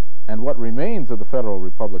and what remains of the Federal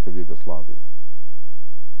Republic of Yugoslavia,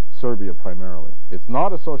 Serbia primarily. It's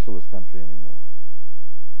not a socialist country anymore.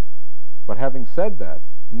 But having said that,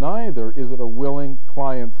 neither is it a willing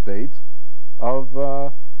client state of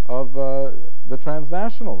the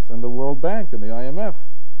transnationals and the World Bank and the IMF.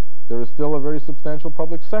 There is still a very substantial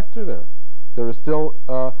public sector there. There is still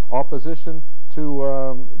opposition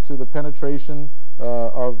to the penetration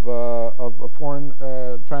of foreign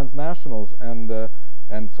transnationals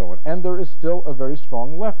and so on. And there is still a very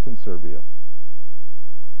strong left in Serbia.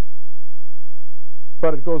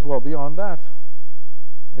 But it goes well beyond that.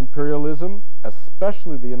 Imperialism,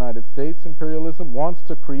 especially the United States imperialism, wants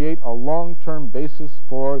to create a long-term basis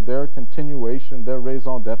for their continuation, their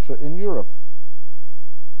raison d'etre in Europe,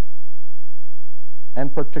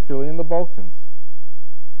 and particularly in the Balkans.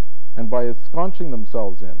 And by ensconcing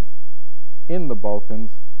themselves in the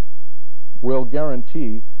Balkans, will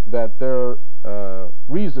guarantee that their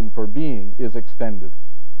reason for being is extended.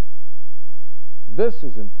 This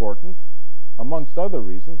is important, amongst other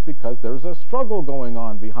reasons, because there's a struggle going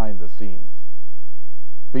on behind the scenes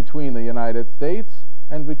between the United States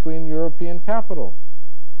and between European capital.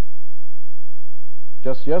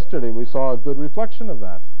 Just yesterday we saw a good reflection of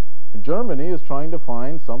that. Germany is trying to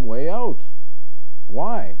find some way out.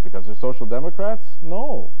 Why? Because they're social democrats?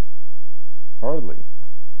 No, hardly.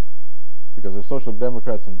 Because there's social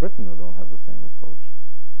democrats in Britain who don't have the same approach.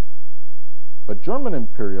 But German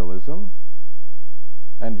imperialism,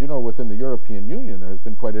 and you know, within the European Union there has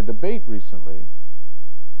been quite a debate recently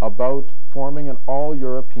about forming an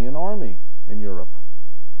all-European army in Europe.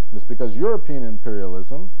 It's because European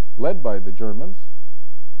imperialism, led by the Germans,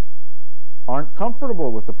 aren't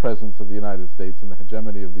comfortable with the presence of the United States and the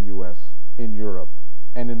hegemony of the US in Europe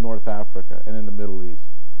and in North Africa and in the Middle East.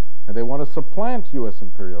 And they want to supplant US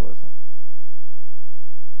imperialism.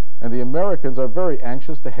 And the Americans are very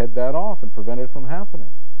anxious to head that off and prevent it from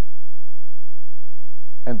happening.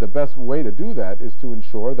 And the best way to do that is to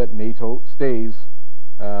ensure that NATO stays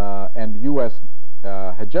and US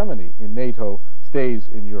hegemony in NATO stays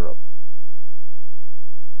in Europe.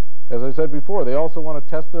 As I said before, they also want to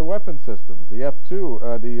test their weapon systems, the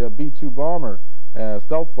F-2, the B-2 bomber,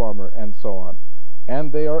 stealth bomber, and so on.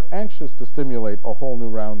 And they are anxious to stimulate a whole new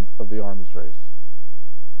round of the arms race.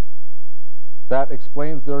 That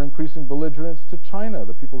explains their increasing belligerence to China,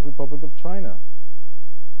 the People's Republic of China,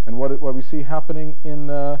 and what we see happening in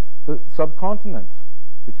the subcontinent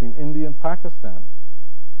between India and Pakistan.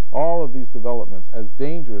 All of these developments, as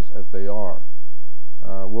dangerous as they are,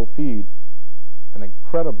 will feed an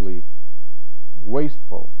incredibly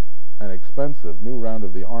wasteful and expensive new round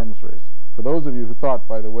of the arms race. For those of you who thought,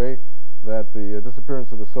 by the way, that the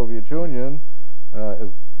disappearance of the Soviet Union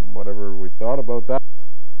is whatever we thought about that,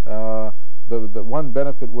 the one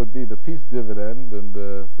benefit would be the peace dividend and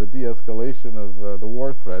the de-escalation of the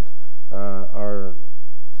war threat, are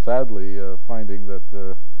sadly finding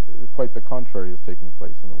that quite the contrary is taking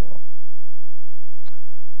place in the world.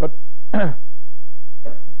 But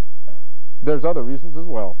there's other reasons as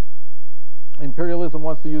well. Imperialism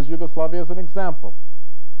wants to use Yugoslavia as an example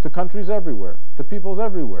to countries everywhere, to peoples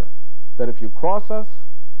everywhere, that if you cross us,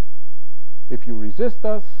 if you resist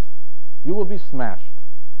us, you will be smashed.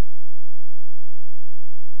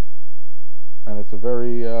 And it's a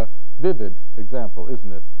very vivid example,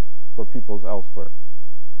 isn't it, for peoples elsewhere.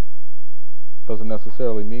 Doesn't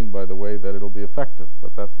necessarily mean, by the way, that it'll be effective,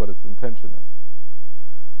 but that's what its intention is.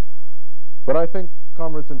 But I think,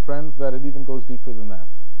 comrades and friends, that it even goes deeper than that.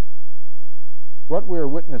 What we're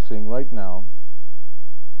witnessing right now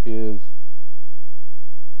is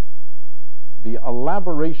the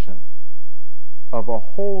elaboration of a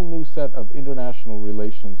whole new set of international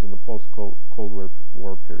relations in the post-Cold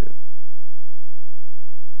War period,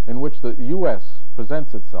 in which the U.S.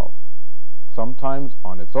 presents itself, sometimes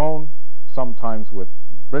on its own, sometimes with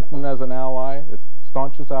Britain as an ally, its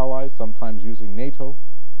staunchest ally, sometimes using NATO,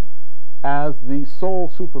 as the sole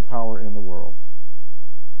superpower in the world.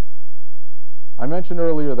 I mentioned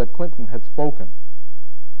earlier that Clinton had spoken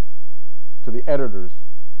to the editors,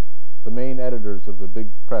 the main editors of the big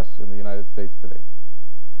press in the United States today.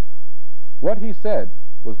 What he said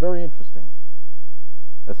was very interesting.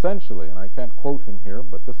 Essentially, and I can't quote him here,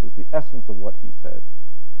 but this is the essence of what he said.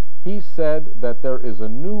 He said that there is a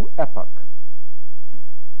new epoch,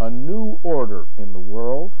 a new order in the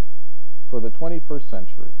world for the 21st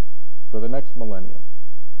century, for the next millennium,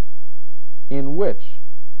 in which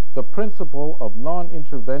the principle of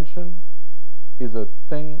non-intervention is a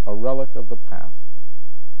thing, a relic of the past,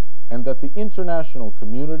 and that the international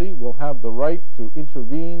community will have the right to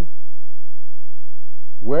intervene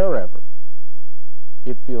wherever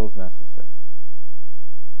it feels necessary.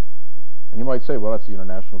 And you might say, well, that's the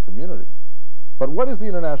international community. But what is the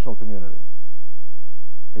international community?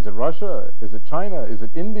 Is it Russia? Is it China? Is it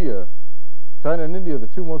India? China and India, the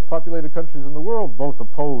two most populated countries in the world, both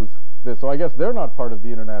oppose this. So I guess they're not part of the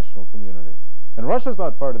international community. And Russia's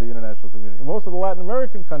not part of the international community. Most of the Latin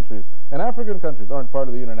American countries and African countries aren't part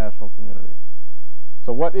of the international community.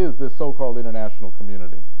 So what is this so-called international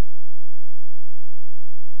community?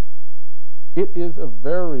 It is a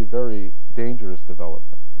very, very dangerous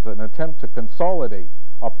development. It's an attempt to consolidate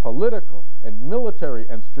a political and military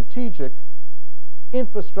and strategic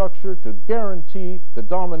infrastructure to guarantee the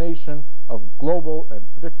domination of global and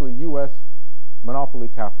particularly U.S. monopoly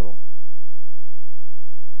capital.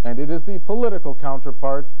 And it is the political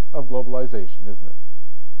counterpart of globalization, isn't it?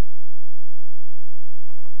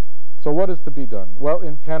 So what is to be done? Well,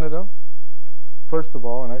 in Canada, first of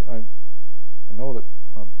all, and I know that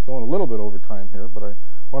I'm going a little bit over time here, but I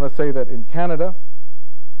want to say that in Canada,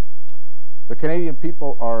 the Canadian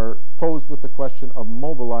people are posed with the question of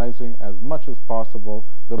mobilizing as much as possible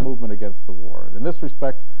the movement against the war. In this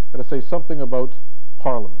respect, I've got to say something about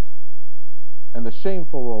Parliament and the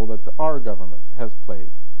shameful role that our government has played.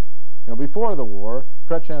 You know, before the war,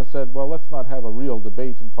 Chrétien said, well, let's not have a real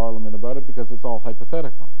debate in Parliament about it because it's all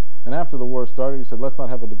hypothetical. And after the war started, he said, let's not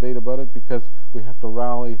have a debate about it because we have to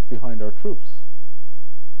rally behind our troops.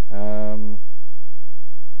 But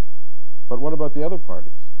what about the other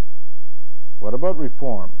parties? What about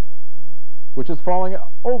reform, which is falling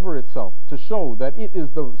over itself to show that it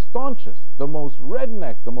is the staunchest, the most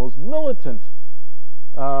redneck, the most militant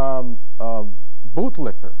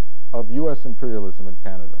bootlicker of U.S. imperialism in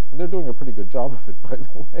Canada? And they're doing a pretty good job of it, by the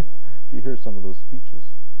way, if you hear some of those speeches.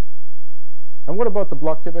 And what about the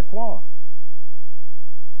Bloc Québécois?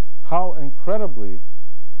 How incredibly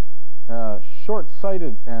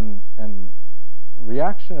short-sighted and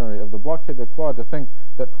reactionary of the Bloc Québécois to think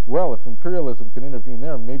that, well, if imperialism can intervene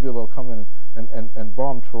there, maybe they'll come in and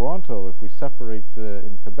bomb Toronto if we separate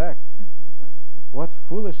in Quebec. What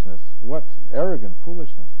foolishness, what arrogant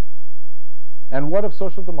foolishness. And what of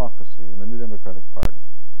social democracy in the New Democratic Party?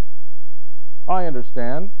 I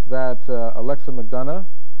understand that Alexa McDonough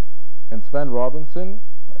and Sven Robinson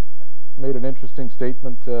made an interesting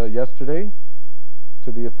statement yesterday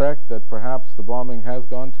to the effect that perhaps the bombing has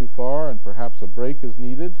gone too far and perhaps a break is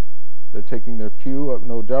needed. They're taking their cue,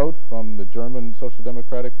 no doubt, from the German Social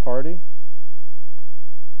Democratic Party.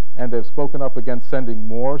 And they've spoken up against sending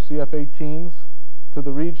more CF-18s to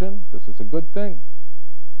the region. This is a good thing.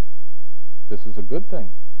 This is a good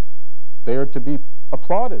thing. They are to be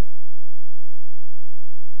applauded.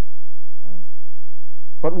 Right?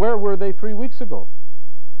 But where were they 3 weeks ago?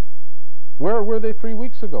 Where were they 3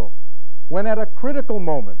 weeks ago? When at a critical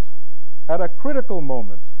moment,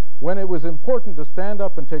 when it was important to stand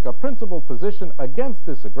up and take a principled position against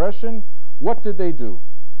this aggression, what did they do?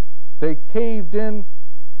 They caved in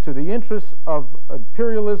to the interests of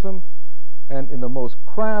imperialism and in the most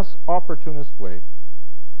crass, opportunist way.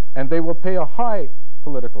 And they will pay a high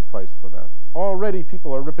political price for that. Already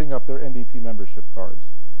people are ripping up their NDP membership cards,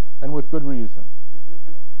 and with good reason.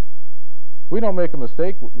 We don't make a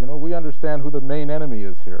mistake. You know, we understand who the main enemy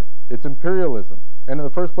is here. It's imperialism, and in the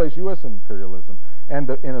first place, U.S. imperialism. And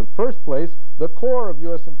in the first place, the core of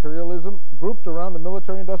U.S. imperialism grouped around the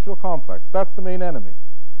military-industrial complex. That's the main enemy.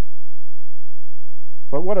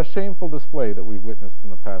 But what a shameful display that we've witnessed in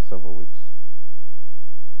the past several weeks.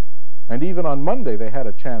 And even on Monday, they had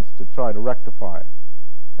a chance to try to rectify,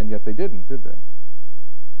 and yet they didn't, did they?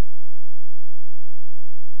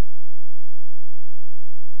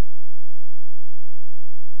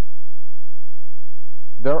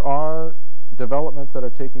 There are developments that are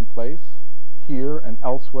taking place here and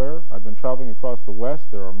elsewhere. I've been traveling across the West.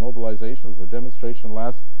 There are mobilizations. There was a demonstration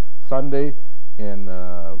last Sunday in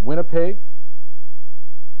Winnipeg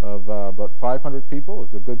of about 500 people.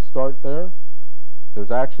 It was a good start there.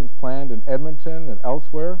 There's actions planned in Edmonton and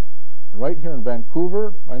elsewhere. And right here in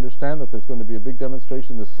Vancouver, I understand that there's going to be a big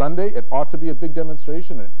demonstration this Sunday. It ought to be a big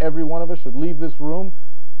demonstration, and every one of us should leave this room,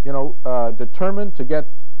 you know, determined to get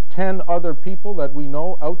 10 other people that we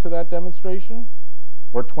know out to that demonstration,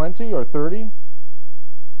 or 20 or 30,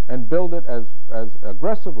 and build it as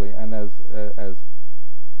aggressively and as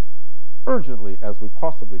urgently as we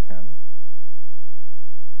possibly can.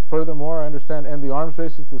 Furthermore, I understand End the Arms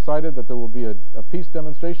Race has decided that there will be a peace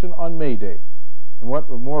demonstration on May Day. And what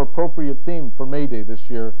a more appropriate theme for May Day this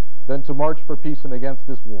year than to march for peace and against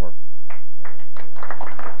this war.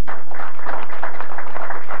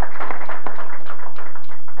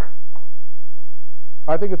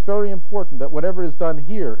 I think it's very important that whatever is done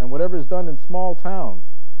here and whatever is done in small towns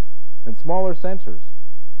and smaller centers,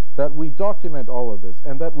 that we document all of this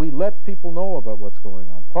and that we let people know about what's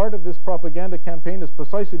going on. Part of this propaganda campaign is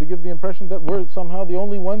precisely to give the impression that we're somehow the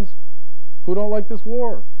only ones who don't like this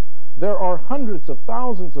war. There are hundreds of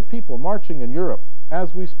thousands of people marching in Europe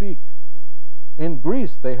as we speak. In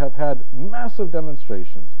Greece, they have had massive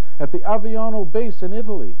demonstrations. At the Aviano base in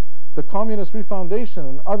Italy, the Communist Refoundation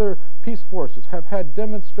and other peace forces have had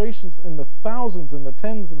demonstrations in the thousands, in the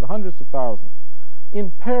tens, and the hundreds of thousands.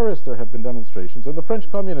 In Paris there have been demonstrations, and the French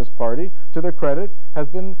Communist Party, to their credit, has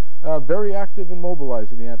been very active in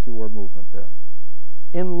mobilizing the anti-war movement there.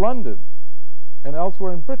 In London and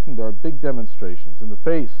elsewhere in Britain there are big demonstrations in the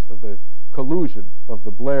face of the collusion of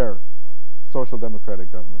the Blair Social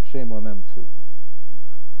Democratic government. Shame on them too.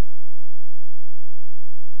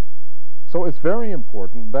 So it's very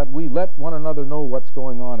important that we let one another know what's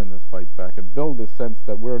going on in this fight back and build this sense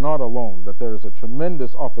that we're not alone, that there is a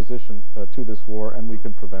tremendous opposition to this war and we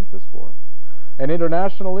can prevent this war. And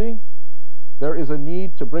internationally, there is a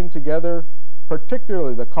need to bring together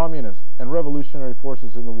particularly the communist and revolutionary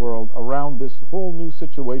forces in the world around this whole new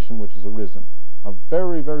situation which has arisen, a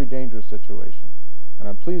very, very dangerous situation. And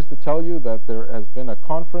I'm pleased to tell you that there has been a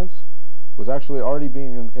conference, was actually already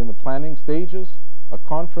being in the planning stages, a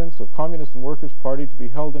conference of Communist and Workers' Party to be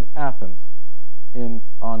held in Athens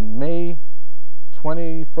on May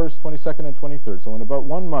 21st, 22nd, and 23rd, so in about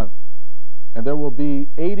 1 month. And there will be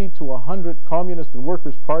 80 to 100 Communist and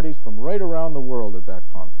Workers' Parties from right around the world at that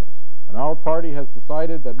conference. And our party has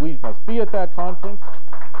decided that we must be at that conference,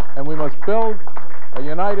 and we must build a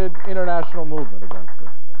united international movement against it.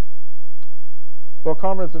 Well,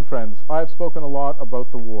 comrades and friends, I've spoken a lot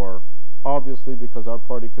about the war, obviously because our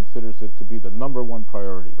party considers it to be the #1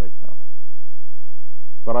 priority right now.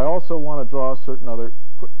 But I also want to draw certain other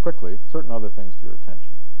things to your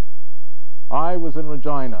attention. I was in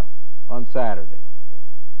Regina on Saturday.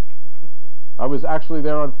 I was actually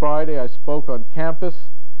there on Friday. I spoke on campus.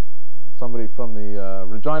 Somebody from the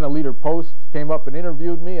Regina Leader Post came up and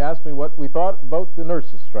interviewed me, asked me what we thought about the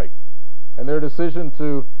nurses' strike and their decision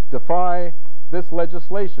to defy this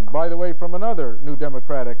legislation, by the way, from another New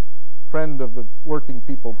Democratic friend of the Working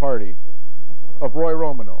People Party, of Roy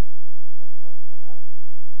Romano.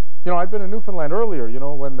 You know, I'd been in Newfoundland earlier, you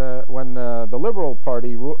know, when the Liberal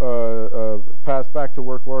Party passed back to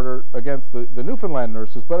work order against the Newfoundland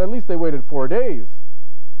nurses, but at least they waited 4 days.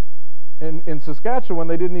 In Saskatchewan,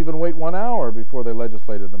 they didn't even wait 1 hour before they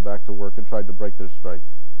legislated them back to work and tried to break their strike.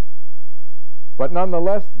 But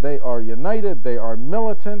nonetheless, they are united, they are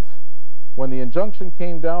militant. When the injunction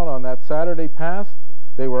came down on that Saturday past,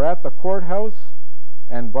 they were at the courthouse,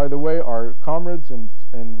 and by the way, our comrades in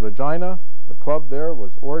Regina, the club there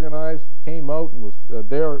was organized, came out and was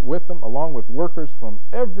there with them, along with workers from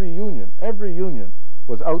every union. Every union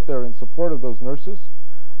was out there in support of those nurses,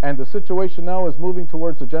 and the situation now is moving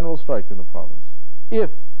towards a general strike in the province.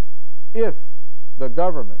 If the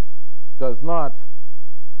government does not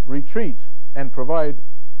retreat and provide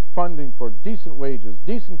funding for decent wages,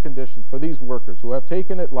 decent conditions for these workers who have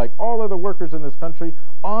taken it, like all other workers in this country,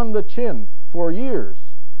 on the chin for years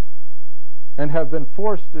and have been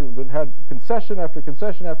forced to, had concession after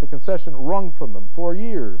concession after concession wrung from them for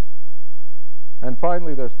years. And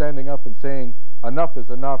finally they're standing up and saying, enough is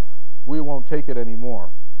enough, we won't take it anymore.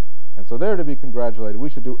 And so they're to be congratulated. We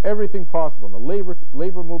should do everything possible in the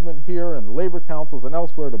labor movement here and the labor councils and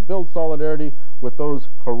elsewhere to build solidarity with those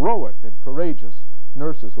heroic and courageous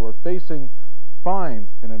nurses who are facing fines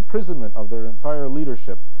and imprisonment of their entire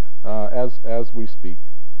leadership as we speak.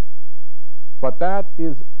 But that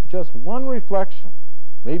is just one reflection,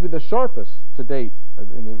 maybe the sharpest to date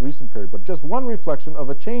in the recent period, but just one reflection of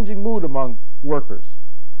a changing mood among workers.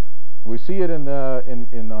 We see it in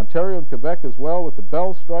Ontario and Quebec as well with the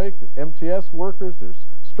Bell strike, MTS workers. There's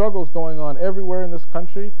struggles going on everywhere in this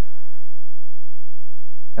country.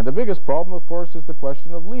 And the biggest problem, of course, is the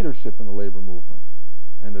question of leadership in the labor movement.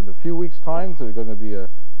 And in a few weeks' time, there's going to be a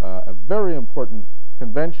very important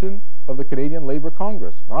convention of the Canadian Labour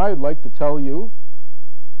Congress. I'd like to tell you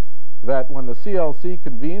that when the CLC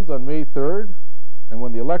convenes on May 3rd, and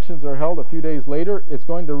when the elections are held a few days later, it's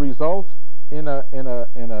going to result in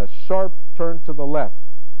a sharp turn to the left.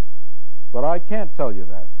 But I can't tell you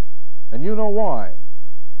that. And you know why.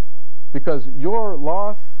 Because your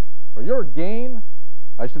loss, or your gain,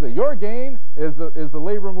 I should say, your gain is the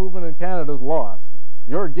labor movement in Canada's loss.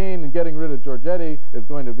 Your gain in getting rid of Giorgetti is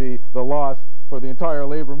going to be the loss for the entire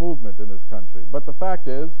labor movement in this country. But the fact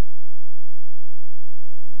is,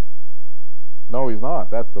 no, he's not.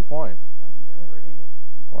 That's the point.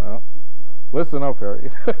 Well, listen up, Harry.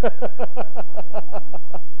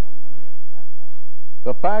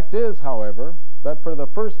 The fact is, however, that for the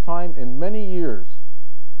first time in many years,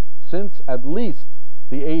 since at least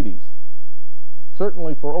the 80s,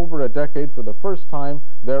 certainly for over a decade, for the first time,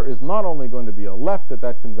 there is not only going to be a left at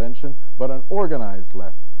that convention, but an organized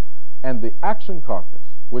left. And the Action Caucus,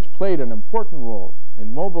 which played an important role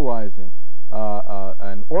in mobilizing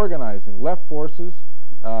and organizing left forces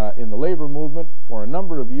in the labor movement for a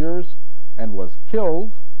number of years, and was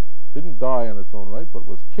killed, didn't die on its own right, but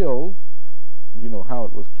was killed. You know how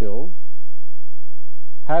it was killed.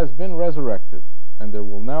 has been resurrected, and there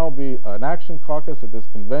will now be an action caucus at this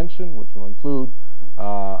convention, which will include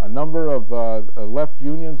a number of left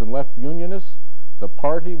unions and left unionists. The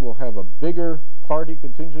party will have a bigger party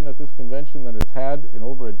contingent at this convention than it's had in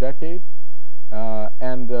over a decade,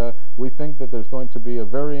 and we think that there's going to be a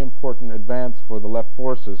very important advance for the left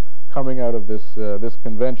forces coming out of this this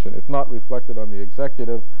convention, if not reflected on the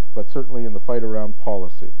executive, but certainly in the fight around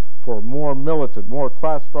policy, for more militant, more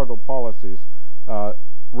class struggle policies,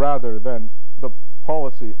 rather than the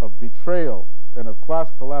policy of betrayal and of class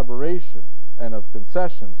collaboration and of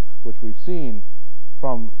concessions, which we've seen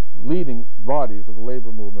from leading bodies of the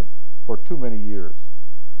labor movement for too many years.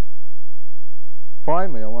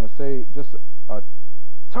 Finally, I want to say just a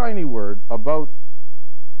tiny word about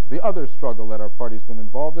the other struggle that our party's been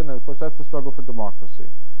involved in, and of course that's the struggle for democracy.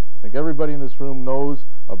 I think everybody in this room knows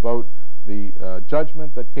about the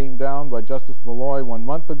judgment that came down by Justice Malloy 1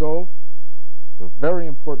 month ago. A very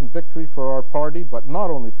important victory for our party, but not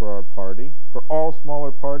only for our party, for all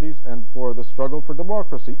smaller parties, and for the struggle for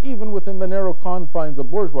democracy, even within the narrow confines of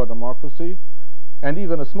bourgeois democracy, and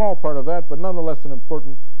even a small part of that, but nonetheless an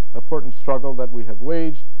important struggle that we have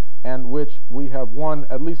waged, and which we have won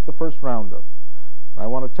at least the first round of. I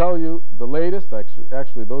want to tell you the latest,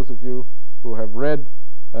 actually those of you who have read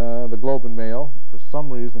the Globe and Mail, for some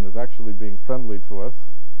reason is actually being friendly to us.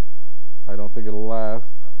 I don't think it'll last,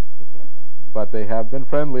 but they have been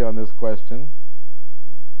friendly on this question,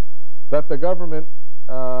 that the government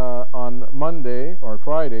on Monday or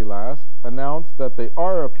Friday last announced that they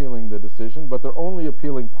are appealing the decision, but they're only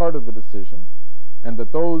appealing part of the decision, and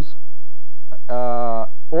that those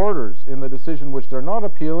orders in the decision which they're not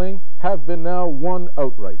appealing have been now won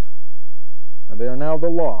outright, and they are now the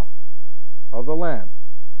law of the land.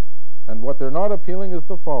 And what they're not appealing is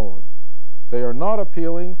the following: they are not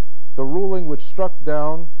appealing the ruling which struck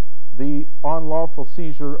down the unlawful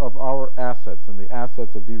seizure of our assets and the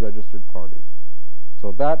assets of deregistered parties.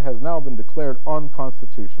 So that has now been declared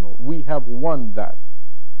unconstitutional. We have won that,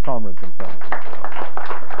 comrades and friends.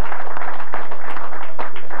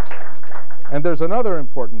 And there's another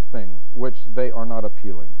important thing which they are not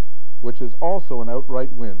appealing, which is also an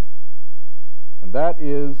outright win. And that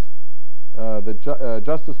is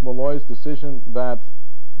Justice Malloy's decision that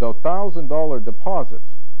the $1,000 deposit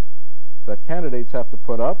that candidates have to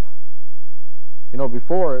put up, you know,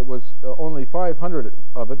 before it was only 500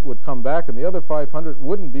 of it would come back, and the other 500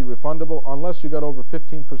 wouldn't be refundable unless you got over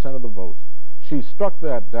 15% of the vote. She struck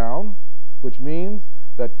that down, which means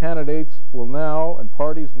that candidates will now, and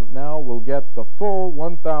parties now, will get the full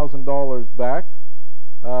 $1,000 back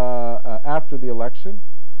after the election.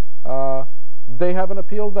 They haven't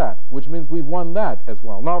appealed that, which means we've won that as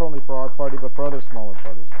well, not only for our party, but for other smaller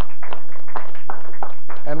parties.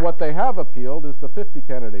 And what they have appealed is the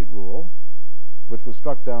 50-candidate rule, which was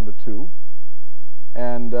struck down to 2.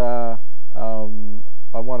 And I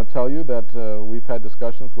want to tell you that we've had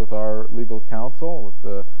discussions with our legal counsel,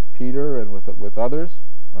 with Peter and with others.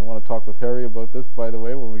 I want to talk with Harry about this, by the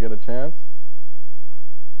way, when we get a chance.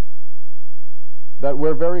 That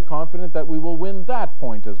we're very confident that we will win that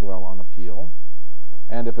point as well on appeal.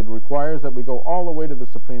 And if it requires that we go all the way to the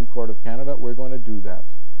Supreme Court of Canada, we're going to do that.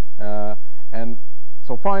 And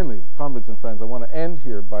so finally, comrades and friends, I want to end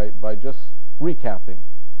here by just recapping,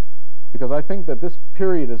 because I think that this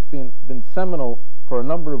period has been seminal for a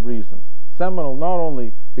number of reasons. Seminal not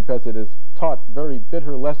only because it has taught very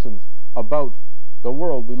bitter lessons about the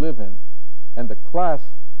world we live in and the class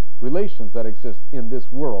relations that exist in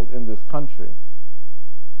this world, in this country,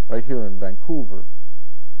 right here in Vancouver,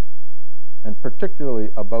 and particularly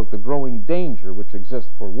about the growing danger which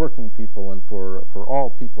exists for working people and for all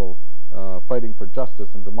people fighting for justice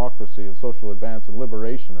and democracy and social advance and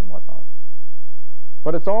liberation and whatnot.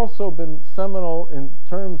 But it's also been seminal in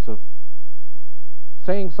terms of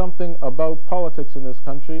saying something about politics in this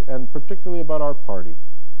country, and particularly about our party.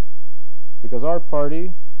 Because our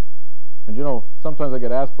party, and you know, sometimes I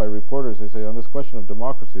get asked by reporters, they say, on this question of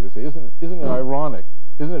democracy, they say, isn't it ironic?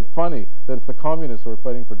 Isn't it funny that it's the communists who are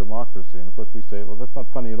fighting for democracy? And of course we say, well, that's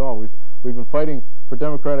not funny at all. We've been fighting for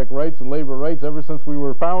democratic rights and labor rights ever since we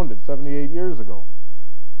were founded 78 years ago.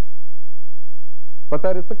 But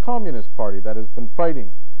that is the Communist Party that has been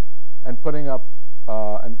fighting and putting up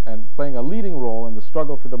and playing a leading role in the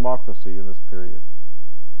struggle for democracy in this period.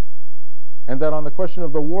 And that on the question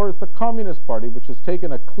of the war, it's the Communist Party which has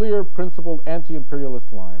taken a clear, principled,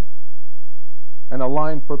 anti-imperialist line, and a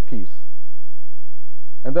line for peace.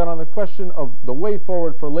 And that on the question of the way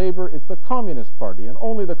forward for labor, it's the Communist Party, and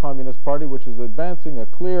only the Communist Party, which is advancing a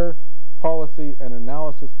clear policy and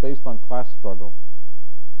analysis based on class struggle.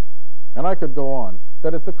 And I could go on,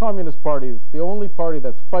 that it's the Communist Party. It's the only party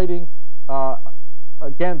that's fighting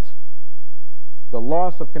against the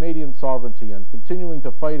loss of Canadian sovereignty and continuing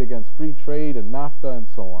to fight against free trade and NAFTA and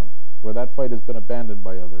so on, where that fight has been abandoned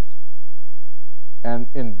by others. And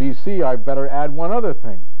in BC, I better add one other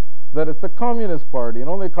thing, that it's the Communist Party, and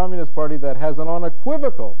only a Communist Party that has an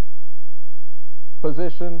unequivocal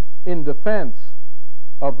position in defense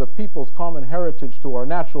of the people's common heritage, to our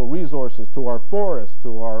natural resources, to our forests,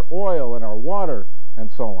 to our oil and our water,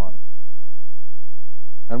 and so on.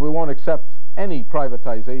 And we won't accept any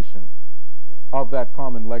privatization of that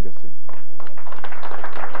common legacy.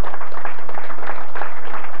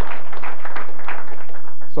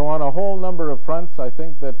 So on a whole number of fronts, I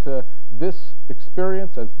think that this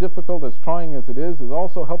experience, as difficult, as trying as it is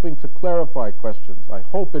also helping to clarify questions. I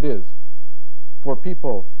hope it is, for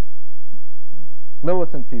people,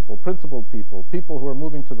 militant people, principled people, people who are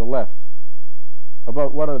moving to the left,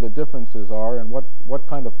 about what are the differences are and what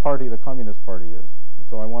kind of party the Communist Party is.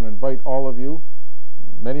 So I want to invite all of you.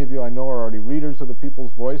 Many of you I know are already readers of the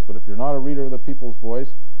People's Voice, but if you're not a reader of the People's Voice,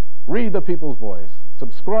 read the People's Voice.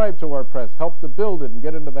 Subscribe to our press. Help to build it and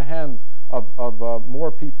get into the hands of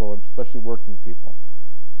more people, and especially working people.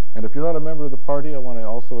 And if you're not a member of the party, I want to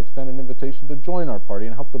also extend an invitation to join our party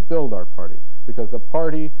and help to build our party, because the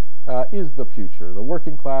party is the future. The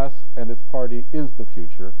working class and its party is the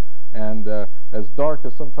future. And as dark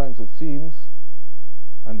as sometimes it seems,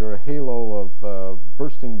 under a halo of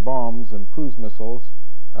bursting bombs and cruise missiles,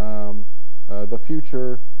 the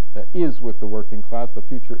future is with the working class. The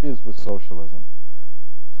future is with socialism.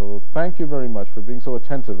 So thank you very much for being so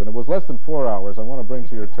attentive. And it was less than 4 hours, I want to bring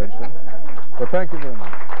to your attention. But thank you very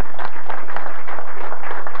much.